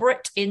A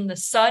Brit in the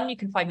Sun. You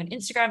can find me on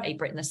Instagram, A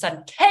Brit in the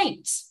Sun.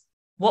 Kate,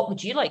 what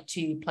would you like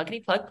to plug?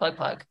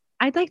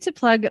 I'd like to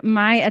plug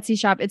my Etsy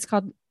shop. It's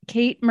called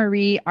Kate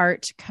Marie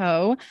Art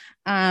Co.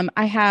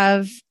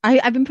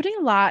 I've been putting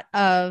a lot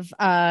of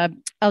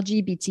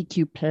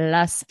LGBTQ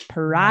plus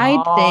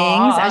pride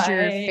things as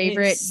your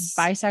favorite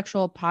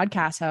bisexual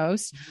podcast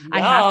host. Yeah. I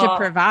have to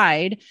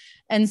provide.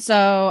 And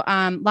so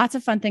lots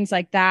of fun things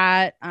like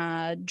that,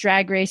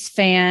 drag race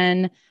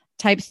fan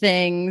type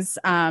things.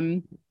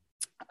 And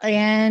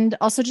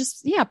also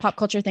just, pop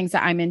culture things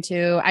that I'm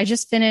into. I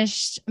just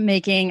finished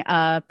making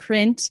a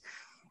print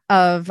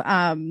of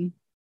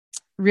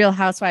Real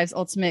Housewives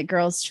Ultimate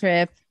Girls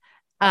Trip.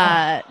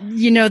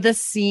 The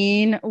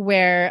scene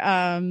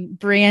where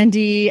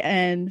Brandy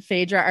and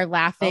Phaedra are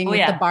laughing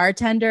with the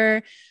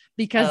bartender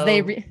because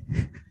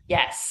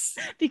yes,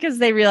 because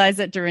they realize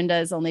that Dorinda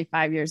is only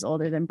 5 years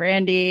older than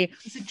Brandy.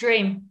 It's a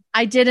dream.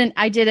 I did an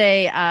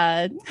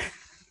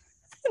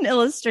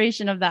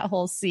illustration of that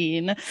whole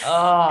scene,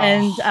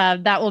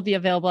 and that will be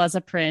available as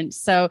a print.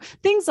 So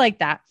things like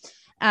that.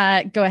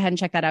 Go ahead and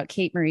check that out.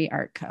 Kate Marie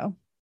Art Co.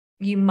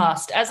 You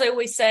must. As I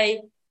always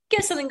say,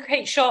 get something from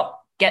Kate's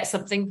shop, get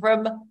something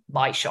from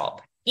my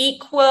shop.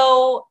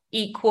 Equal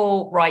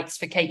rights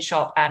for Kate's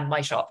shop and my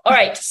shop. All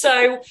right,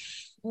 so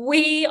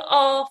we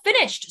are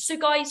finished. So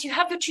guys, you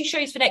have your 2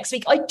 shows for next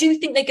week. I do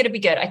think they're going to be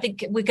good. I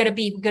think we're going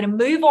to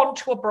move on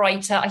to a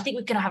brighter. I think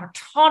we're going to have a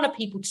ton of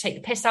people to take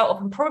the piss out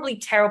of, and probably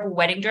terrible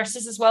wedding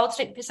dresses as well to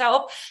take the piss out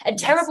of, and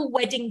terrible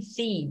wedding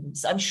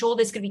themes. I'm sure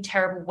there's going to be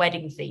terrible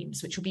wedding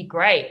themes, which will be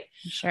great.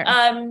 Sure.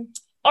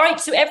 All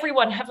right, so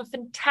everyone, have a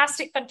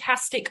fantastic,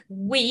 fantastic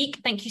week.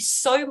 Thank you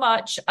so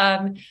much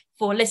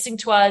for listening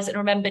to us. And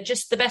remember,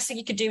 just the best thing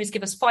you could do is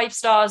give us 5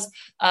 stars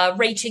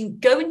rating.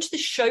 Go into the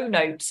show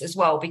notes as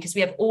well, because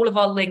we have all of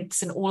our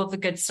links and all of the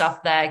good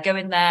stuff there. Go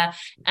in there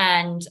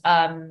and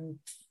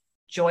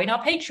join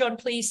our Patreon,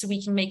 please, so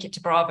we can make it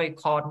to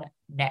BravoCon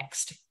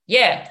next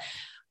year.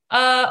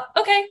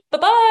 Okay,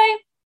 bye-bye.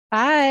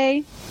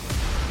 Bye.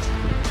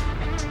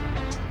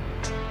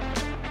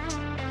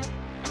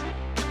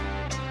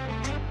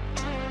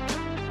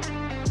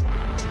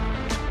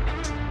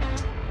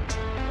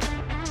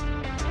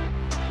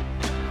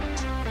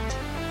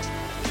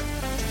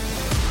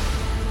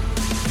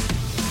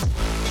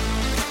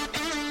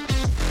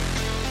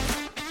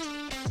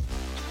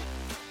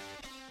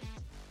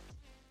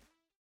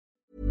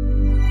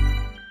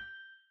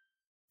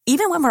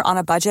 Even when we're on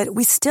a budget,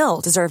 we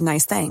still deserve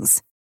nice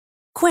things.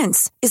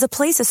 Quince is a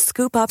place to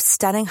scoop up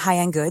stunning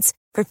high-end goods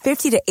for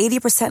 50 to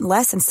 80%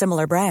 less than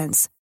similar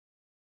brands.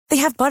 They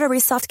have buttery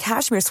soft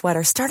cashmere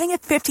sweaters starting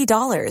at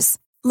 $50,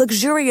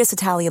 luxurious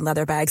Italian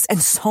leather bags, and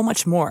so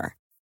much more.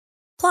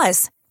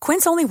 Plus,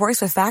 Quince only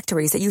works with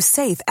factories that use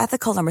safe,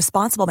 ethical, and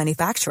responsible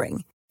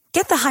manufacturing.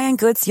 Get the high-end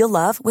goods you'll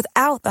love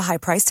without the high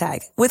price tag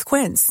with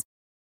Quince.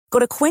 Go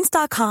to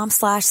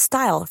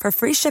quince.com/style for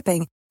free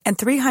shipping and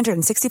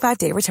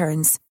 365-day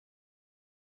returns.